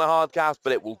what you want to hardcast,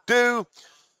 but it will do.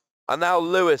 And now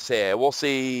Lewis here. What's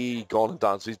he gone and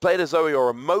done? So he's played a Zoe or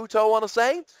a Moto, I want to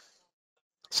say.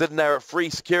 Sitting there at 3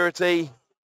 security.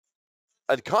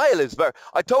 And Kyle is very...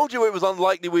 I told you it was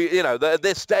unlikely, that at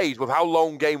this stage, with how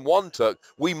long Game 1 took,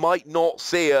 we might not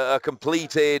see a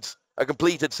completed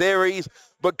series.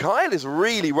 But Kyle is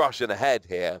really rushing ahead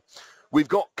here. We've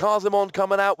got Kazimon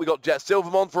coming out. We've got Jet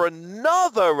Silvermon for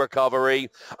another recovery.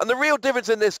 And the real difference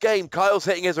in this game, Kyle's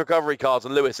hitting his recovery cards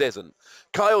and Lewis isn't.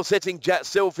 Kyle's hitting Jet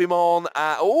Silphimon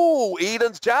at... Oh,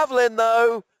 Eden's Javelin,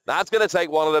 though. That's going to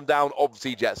take one of them down,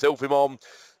 obviously, Jet Silphimon.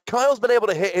 Kyle's been able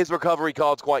to hit his recovery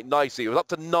cards quite nicely. It was up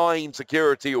to 9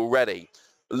 security already.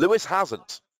 Lewis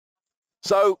hasn't.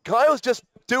 So Kyle's just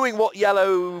doing what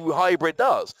Yellow Hybrid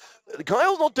does.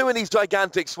 Kyle's not doing these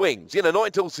gigantic swings, not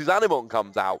until Susanimon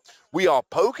comes out. We are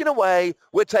poking away.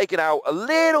 We're taking out a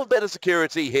little bit of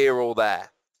security here or there.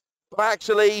 But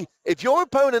actually, if your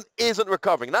opponent isn't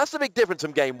recovering, that's the big difference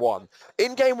from Game 1.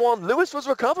 In Game 1, Lewis was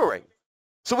recovering.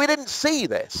 So we didn't see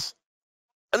this.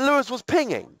 And Lewis was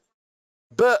pinging.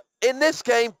 But in this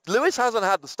game, Lewis hasn't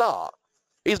had the start.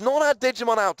 He's not had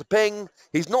Digimon out to ping.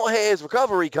 He's not hit his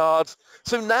recovery cards.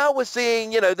 So now we're seeing,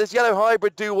 this Yellow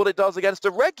Hybrid do what it does against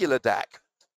a regular deck.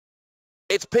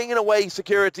 It's pinging away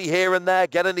security here and there,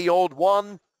 getting the odd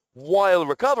one while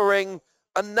recovering.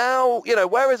 And now,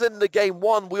 whereas in the Game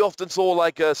 1, we often saw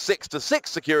like a 6-6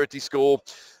 security score,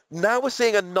 now we're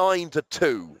seeing a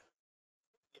 9-2.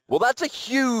 Well, that's a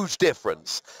huge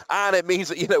difference. And it means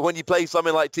that, when you play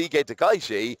something like TK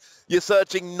Takaishi, you're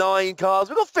searching 9 cards.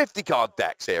 We've got 50 card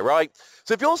decks here, right?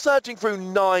 So if you're searching through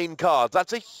 9 cards,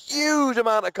 that's a huge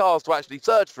amount of cards to actually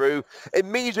search through. It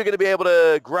means you're going to be able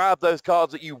to grab those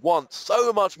cards that you want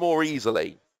so much more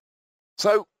easily.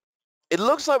 So it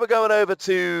looks like we're going over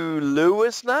to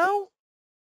Lewis now.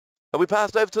 Have we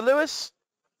passed over to Lewis?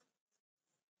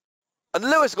 And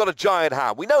Lewis got a giant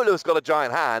hand. We know Lewis got a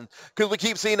giant hand because we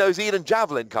keep seeing those Eden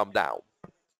Javelin come down.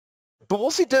 But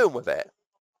what's he doing with it?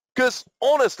 Because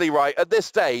honestly, right, at this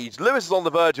stage, Lewis is on the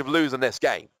verge of losing this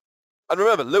game. And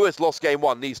remember, Lewis lost Game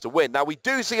 1, needs to win. Now, we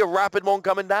do see a Rapidmon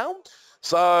coming down.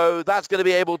 So that's going to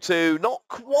be able to not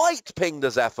quite ping the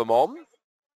Zephyrmon.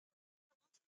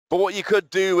 But what you could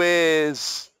do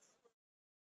is...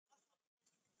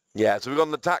 Yeah, so we've got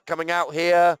an attack coming out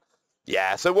here.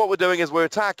 Yeah, so what we're doing is we're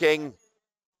attacking...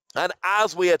 And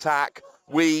as we attack,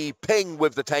 we ping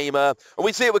with the Tamer. And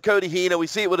we see it with Cody Hina. We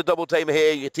see it with a double Tamer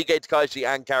here. You get TK Takaishi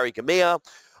and Kari Kamiya.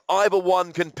 Either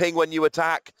one can ping when you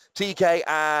attack. TK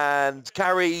and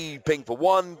Kari ping for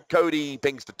 1. Cody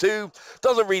pings for 2.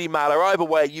 Doesn't really matter. Either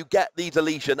way, you get the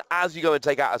deletion as you go and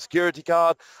take out a security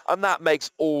card. And that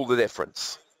makes all the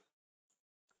difference.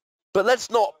 But let's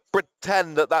not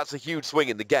pretend that that's a huge swing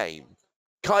in the game.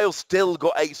 Kyle's still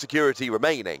got 8 security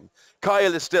remaining.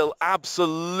 Kyle is still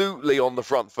absolutely on the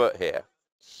front foot here.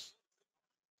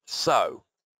 So,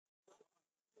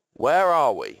 where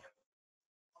are we?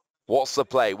 What's the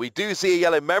play? We do see a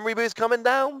yellow memory boost coming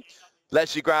down.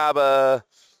 Lets you grab a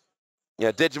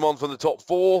Digimon from the top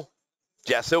 4.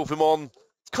 Jet Silphimon.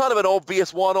 It's kind of an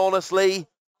obvious one, honestly,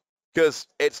 because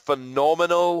it's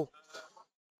phenomenal.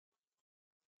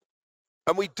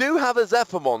 And we do have a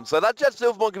Zephyrmon, so that Jet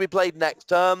Silphimon can be played next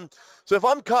turn. So if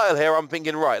I'm Kyle here, I'm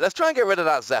thinking, right, let's try and get rid of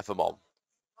that Zephyrmon.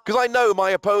 Because I know my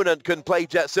opponent can play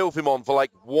Jet Silphimon for like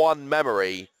 1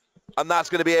 memory, and that's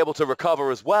going to be able to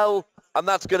recover as well, and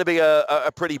that's going to be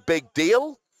a pretty big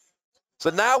deal.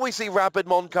 So now we see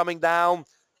Rapidmon coming down.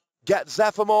 get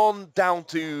Zephyrmon down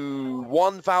to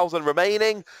 1,000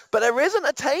 remaining, but there isn't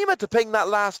a tamer to ping that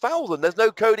last 1,000. There's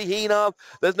no Cody Hina,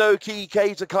 there's no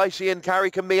Kike Takaishi and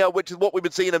Kari Kamiya, which is what we've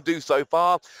been seeing them do so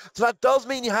far. So that does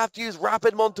mean you have to use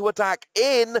Rapidmon to attack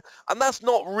in, and that's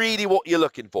not really what you're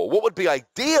looking for. What would be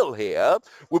ideal here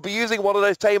would be using one of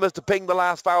those tamers to ping the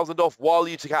last 1,000 off while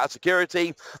you take out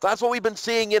security. That's what we've been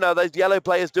seeing, you know, those yellow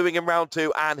players doing in round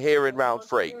 2 and here in round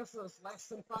 3.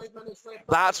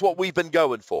 That's what we've been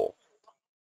going for.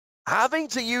 Having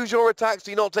to use your attacks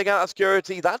to not take out a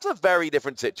security, that's a very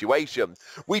different situation.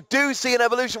 We do see an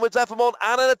evolution with Zephyrmon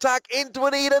and an attack into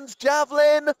an Eden's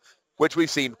Javelin, which we've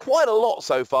seen quite a lot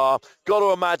so far. Got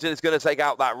to imagine it's going to take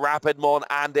out that Rapidmon,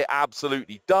 and it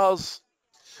absolutely does.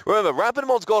 Remember,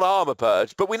 Rapidmon's got Armor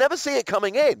Purge, but we never see it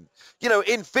coming in. You know,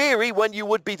 in theory, when you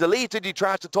would be deleted, you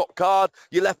trash the top card,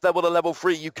 you're left there with a level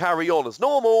 3, you carry on as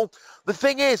normal. The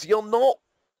thing is, you're not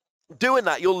doing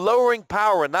that. You're lowering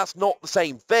power, and that's not the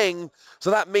same thing. So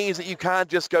that means that you can't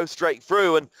just go straight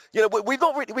through. And you know,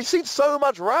 we've seen so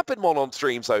much Rapidmon on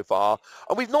stream so far,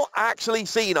 and we've not actually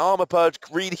seen Armor Purge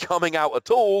really coming out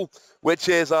at all, which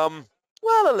is well,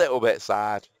 a little bit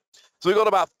sad. So we've got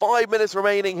about 5 minutes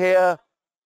remaining here.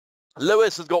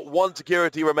 Lewis has got 1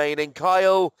 security remaining.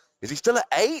 Kyle, is he still at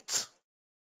 8?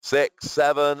 6,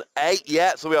 7, 8.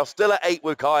 Yeah, so we are still at 8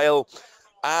 with Kyle.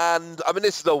 And, I mean,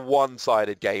 this is a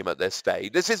one-sided game at this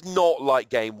stage. This is not like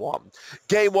Game 1.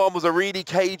 Game 1 was a really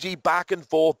cagey back and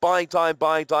forth, buying time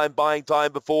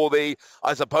before the,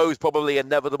 I suppose, probably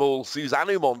inevitable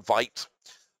Susanumon fight.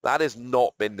 That has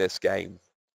not been this game.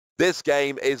 This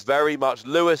game is very much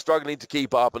Lewis struggling to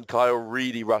keep up and Kyle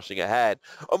really rushing ahead.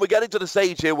 And we're getting to the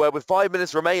stage here where with 5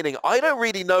 minutes remaining, I don't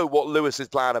really know what Lewis's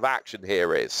plan of action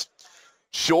here is.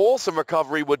 Sure, some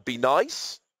recovery would be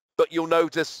nice. But you'll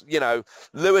notice, you know,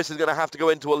 Lewis is going to have to go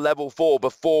into a level 4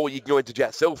 before you can go into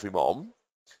Jet Sylphimon.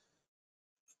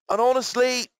 And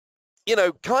honestly, you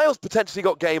know, Kyle's potentially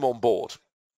got game on board.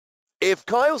 If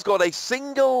Kyle's got a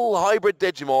single hybrid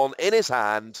Digimon in his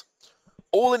hand,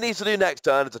 all he needs to do next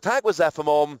turn is attack with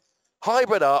Zephyrmon,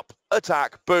 hybrid up,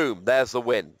 attack, boom, there's the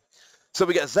win. So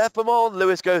we get Zephyrmon,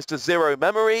 Lewis goes to 0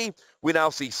 memory. We now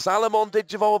see Salamon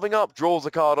Digivolving up, draws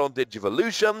a card on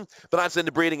Digivolution, but that's in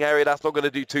the breeding area. That's not going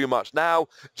to do too much now.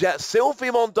 Jet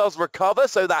Sylphimon does recover,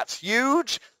 so that's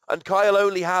huge. And Kyle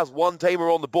only has 1 tamer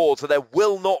on the board, so there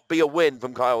will not be a win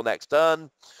from Kyle next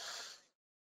turn.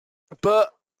 But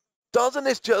doesn't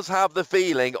this just have the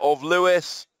feeling of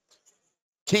Lewis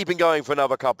keeping going for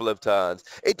another couple of turns?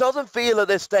 It doesn't feel at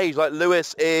this stage like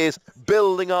Lewis is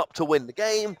building up to win the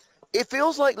game. It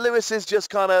feels like Lewis is just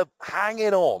kind of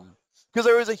hanging on because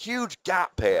there is a huge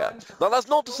gap here. Now, that's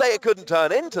not to say it couldn't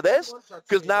turn into this,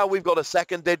 because now we've got a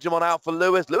second Digimon out for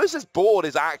Lewis. Lewis's board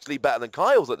is actually better than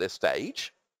Kyle's at this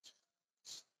stage.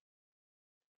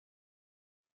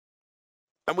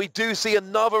 And we do see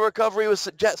another recovery with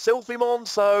Jet Sylphimon,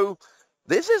 so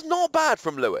this is not bad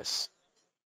from Lewis.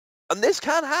 And this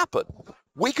can happen.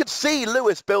 We could see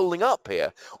Lewis building up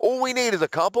here. All we need is a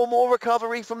couple more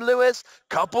recovery from Lewis,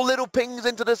 couple little pings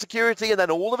into the security, and then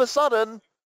all of a sudden,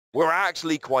 we're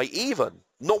actually quite even.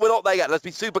 We're not there yet. Let's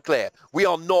be super clear. We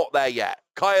are not there yet.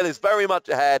 Kyle is very much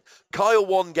ahead. Kyle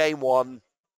won game 1.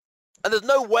 And there's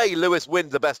no way Lewis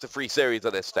wins the best of 3 series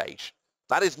at this stage.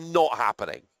 That is not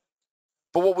happening.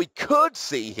 But what we could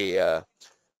see here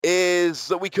is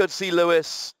that we could see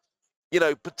Lewis, you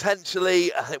know,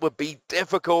 potentially, it would be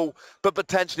difficult, but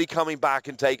potentially coming back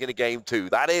and taking a game 2.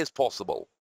 That is possible.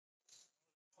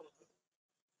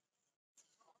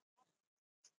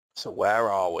 So where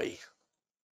are we?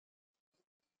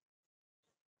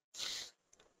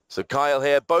 So Kyle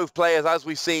here, both players, as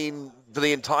we've seen for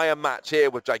the entire match here,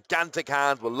 with gigantic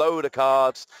hands, with load of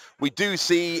cards. We do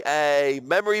see a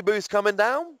memory boost coming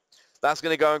down. That's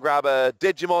going to go and grab a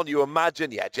Digimon, you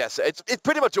imagine. Yeah, it's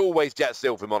pretty much always Jet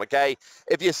Sylphimon, okay?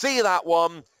 If you see that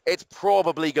one, it's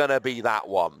probably going to be that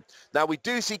one. Now, we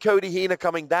do see Cody Hina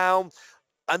coming down,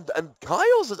 and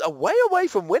Kyle's a way away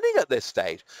from winning at this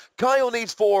stage. Kyle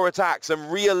needs 4 attacks,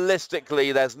 and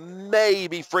realistically, there's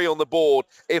maybe 3 on the board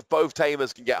if both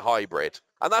tamers can get hybrid.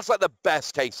 And that's like the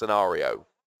best case scenario.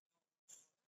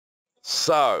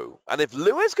 So, and if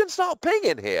Lewis can start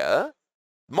pinging here,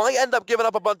 might end up giving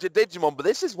up a bunch of Digimon, but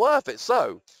this is worth it.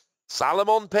 So,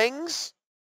 Salamon pings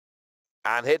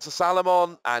and hits a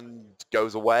Salamon and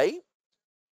goes away.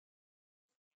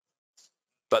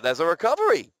 But there's a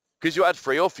recovery because you had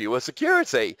 3 or fewer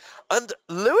security. And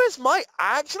Lewis might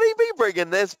actually be bringing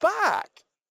this back.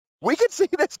 We could see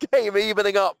this game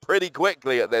evening up pretty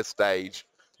quickly at this stage.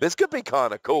 This could be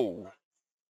kind of cool.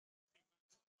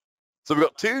 So we've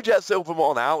got 2 Jet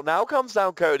Sylphimon out. Now comes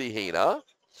down Cody Hina.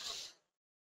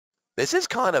 This is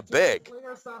kind of big.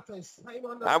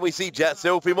 And we see Jet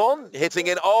Silphymon hitting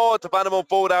in. Oh, to Phantomon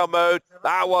fall down mode.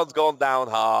 That one's gone down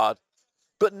hard.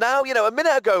 But now, you know, a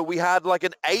minute ago, we had like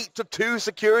an 8-2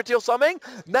 security or something.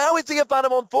 Now it's the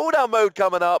Phantomon fall down mode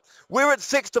coming up. We're at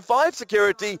 6-5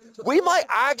 security. We might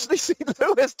actually see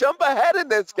Lewis jump ahead in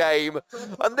this game.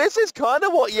 And this is kind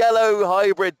of what Yellow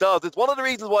Hybrid does. It's one of the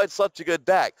reasons why it's such a good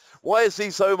deck. Why is he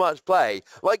so much play?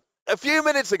 Like, a few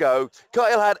minutes ago,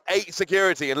 Kyle had 8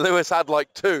 security and Lewis had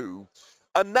like 2.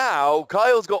 And now,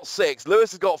 Kyle's got 6,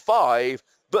 Lewis has got 5,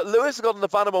 but Lewis has got in the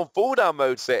Phantomon fall down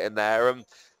mode sitting there. And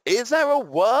is there a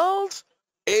world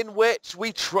in which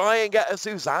we try and get a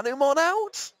Susanumon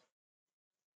out?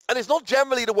 And it's not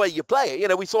generally the way you play it. You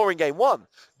know, we saw in game 1.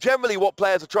 Generally, what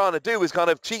players are trying to do is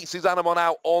kind of cheat Susanumon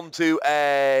out onto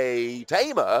a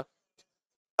Tamer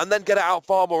and then get it out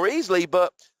far more easily.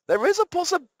 But there is a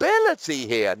possibility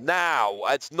here. Now,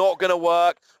 it's not going to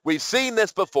work. We've seen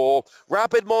this before.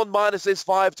 Rapidmon minuses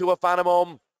 5 to a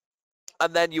Phantomon,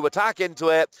 and then you attack into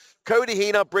it. Cody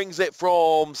Hina brings it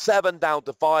from 7 down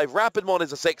to 5. Rapidmon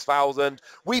is a 6,000.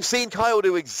 We've seen Kyle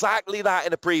do exactly that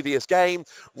in a previous game.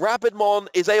 Rapidmon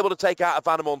is able to take out a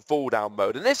Phantomon fall down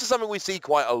mode. And this is something we see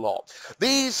quite a lot.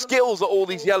 These skills that all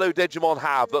these yellow Digimon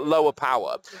have that lower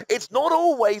power, it's not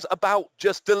always about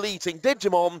just deleting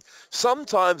Digimon.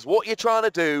 Sometimes what you're trying to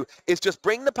do is just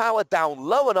bring the power down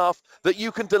low enough that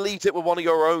you can delete it with one of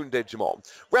your own Digimon.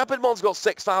 Rapidmon's got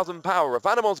 6,000 power.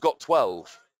 Phanomon's got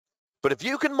 12. But if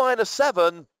you can minus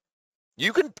 7,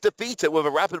 you can defeat it with a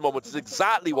Rapidmon, which is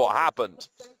exactly what happened.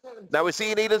 Now we're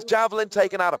seeing Eda's Javelin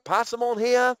taken out of Patamon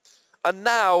here. And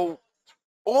now,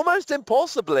 almost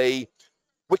impossibly,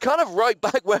 we're kind of right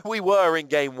back where we were in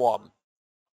game 1.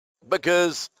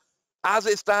 Because as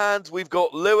it stands, we've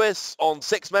got Lewis on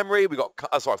 6 memory. We got,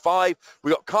 5. We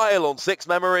got Kyle on 6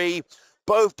 memory.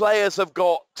 Both players have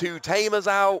got 2 Tamers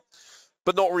out,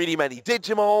 but not really many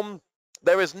Digimon.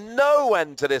 There is no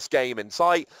end to this game in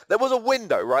sight. There was a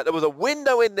window, right? There was a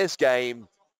window in this game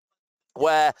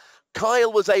where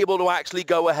Kyle was able to actually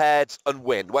go ahead and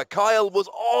win, where Kyle was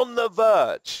on the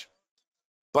verge.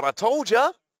 But I told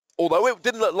you, although it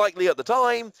didn't look likely at the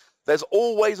time, there's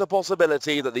always a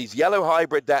possibility that these yellow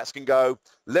hybrid decks can go,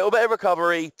 little bit of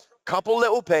recovery, couple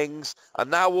little pings, and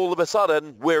now all of a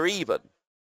sudden, we're even.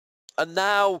 And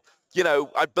now, you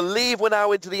know, I believe we're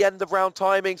now into the end of round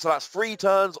timing, so that's 3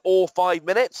 turns or 5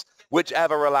 minutes,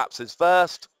 whichever elapses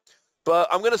first. But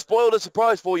I'm going to spoil the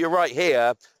surprise for you right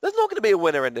here. There's not going to be a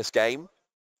winner in this game.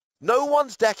 No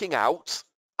one's decking out,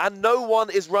 and no one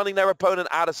is running their opponent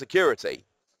out of security.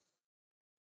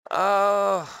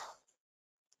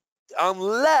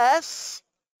 Unless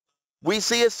we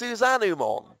see a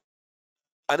Susanumon.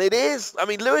 And it is, I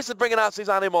mean, Lewis is bringing out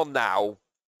Susanumon now.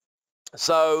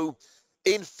 So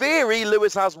in theory,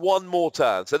 Lewis has 1 more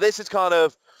turn. So this is kind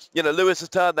of, you know, Lewis's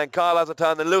turn, then Kyle has a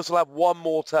turn, then Lewis will have 1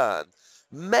 more turn.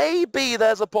 Maybe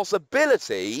there's a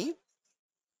possibility.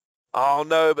 Oh,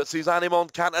 no, but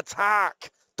Susanumon can't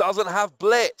attack. Doesn't have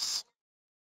Blitz.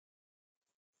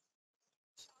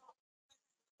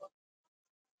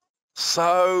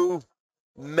 So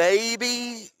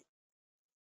maybe.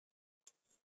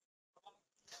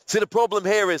 See, the problem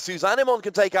here is Susanumon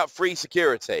can take out 3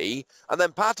 security, and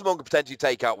then Patamon can potentially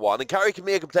take out 1, and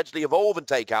Karikamiya can potentially evolve and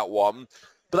take out 1,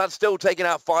 but that's still taking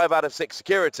out 5 out of 6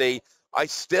 security. I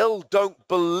still don't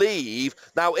believe.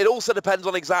 Now, it also depends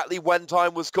on exactly when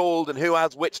time was called and who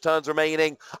has which turns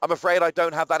remaining. I'm afraid I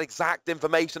don't have that exact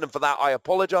information, and for that, I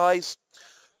apologize.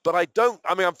 But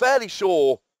I'm fairly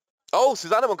sure. Oh,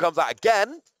 Susanumon comes out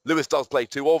again. Lewis does play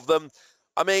 2 of them.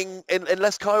 I mean,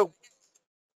 unless Kyle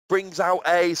brings out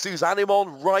a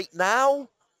Susanumon right now.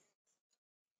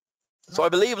 So I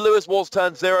believe Lewis was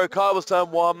turn 0, Kyle was turn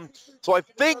 1. So I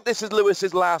think this is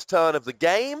Lewis's last turn of the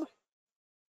game.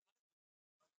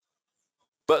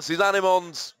 But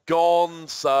Susanumon's gone,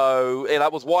 so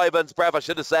that was Wyvern's Breath, I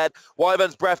should have said.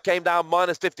 Wyvern's Breath came down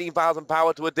minus 15,000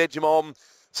 power to a Digimon.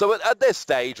 So at this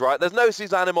stage, right, there's no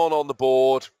Susanumon on the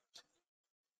board.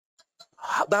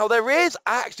 Now there is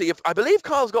actually, I believe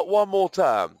Kyle's got 1 more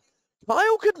turn.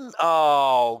 Kyle couldn't.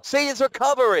 Oh, see, it's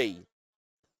recovery.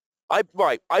 I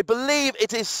believe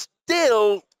it is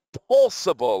still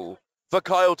possible for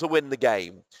Kyle to win the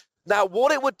game. Now,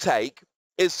 what it would take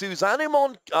is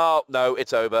Susanumon. Oh, no,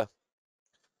 it's over.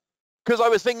 Because I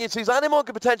was thinking Susanumon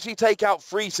could potentially take out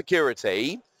 3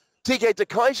 security. TK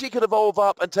Takaishi could evolve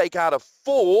up and take out a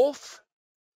 4th.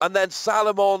 And then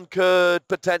Salomon could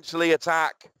potentially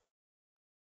attack.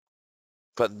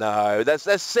 But no,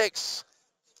 there's 6.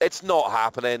 It's not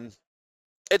happening.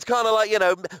 It's kind of like, you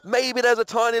know, maybe there's a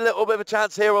tiny little bit of a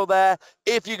chance here or there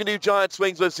if you can do giant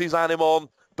swings with Susanumon,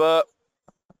 but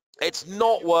It's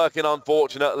not working,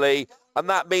 unfortunately, and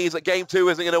that means that Game 2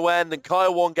 isn't going to end, and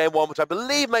Kyle won Game 1, which I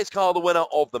believe makes Kyle the winner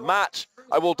of the match.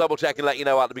 I will double-check and let you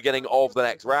know at the beginning of the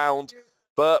next round.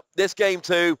 But this Game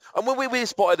 2, and when we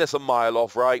spotted this a mile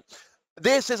off, right?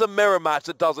 This is a mirror match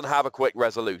that doesn't have a quick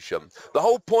resolution. The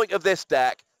whole point of this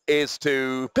deck is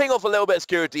to ping off a little bit of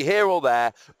security here or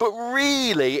there, but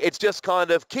really it's just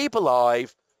kind of keep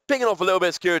alive, pinging off a little bit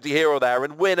of security here or there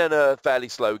and win in a fairly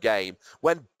slow game.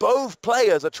 When both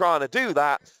players are trying to do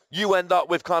that, you end up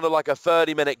with kind of like a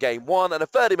 30-minute Game 1 and a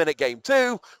 30-minute Game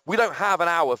 2. We don't have an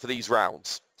hour for these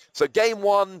rounds. So Game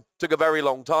 1 took a very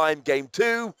long time. Game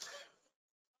 2,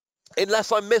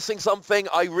 unless I'm missing something,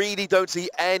 I really don't see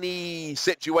any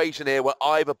situation here where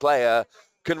either player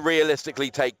can realistically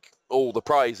take all the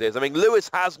prizes. I mean, Lewis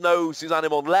has no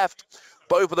Suzanimon left.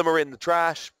 Both of them are in the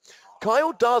trash.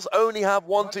 Kyle does only have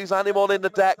one Suzanimon in the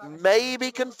deck.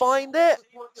 Maybe can find it.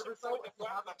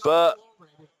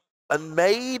 And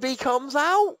maybe comes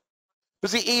out.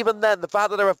 But see, even then, the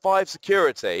fact that there are 5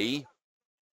 security,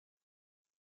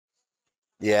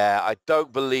 yeah, I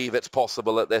don't believe it's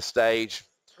possible at this stage.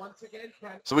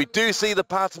 So we do see the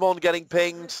Patamon getting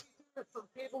pinged.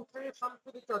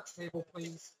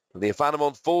 The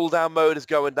Aphanamon full down mode is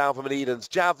going down from an Eden's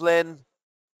Javelin.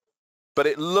 But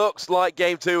it looks like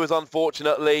Game 2 is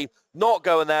unfortunately not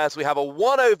going there. So we have a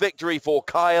 1-0 victory for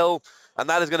Kyle. And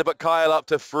that is going to put Kyle up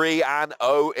to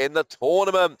 3-0 in the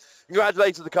tournament.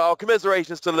 Congratulations to Kyle.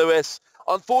 Commiserations to Lewis.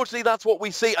 Unfortunately, that's what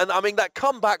we see. And I mean, that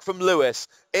comeback from Lewis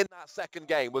in that second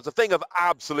game was a thing of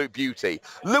absolute beauty.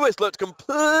 Lewis looked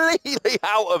completely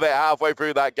out of it halfway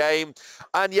through that game.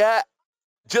 And yet,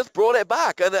 just brought it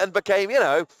back and became, you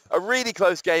know, a really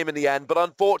close game in the end. But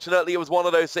unfortunately, it was one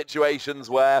of those situations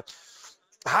where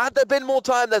had there been more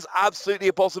time, there's absolutely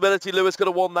a possibility Lewis could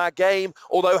have won that game.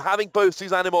 Although having both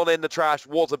Suzanimon in the trash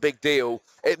was a big deal,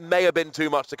 it may have been too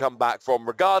much to come back from.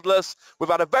 Regardless,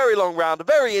 we've had a very long round, a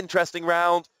very interesting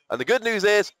round. And the good news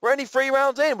is we're only 3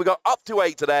 rounds in. We got up to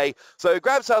 8 today. So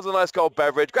grab yourselves a nice cold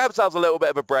beverage, grab yourselves a little bit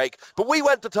of a break. But we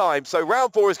went to time. So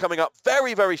round 4 is coming up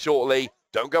very, very shortly.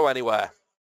 Don't go anywhere.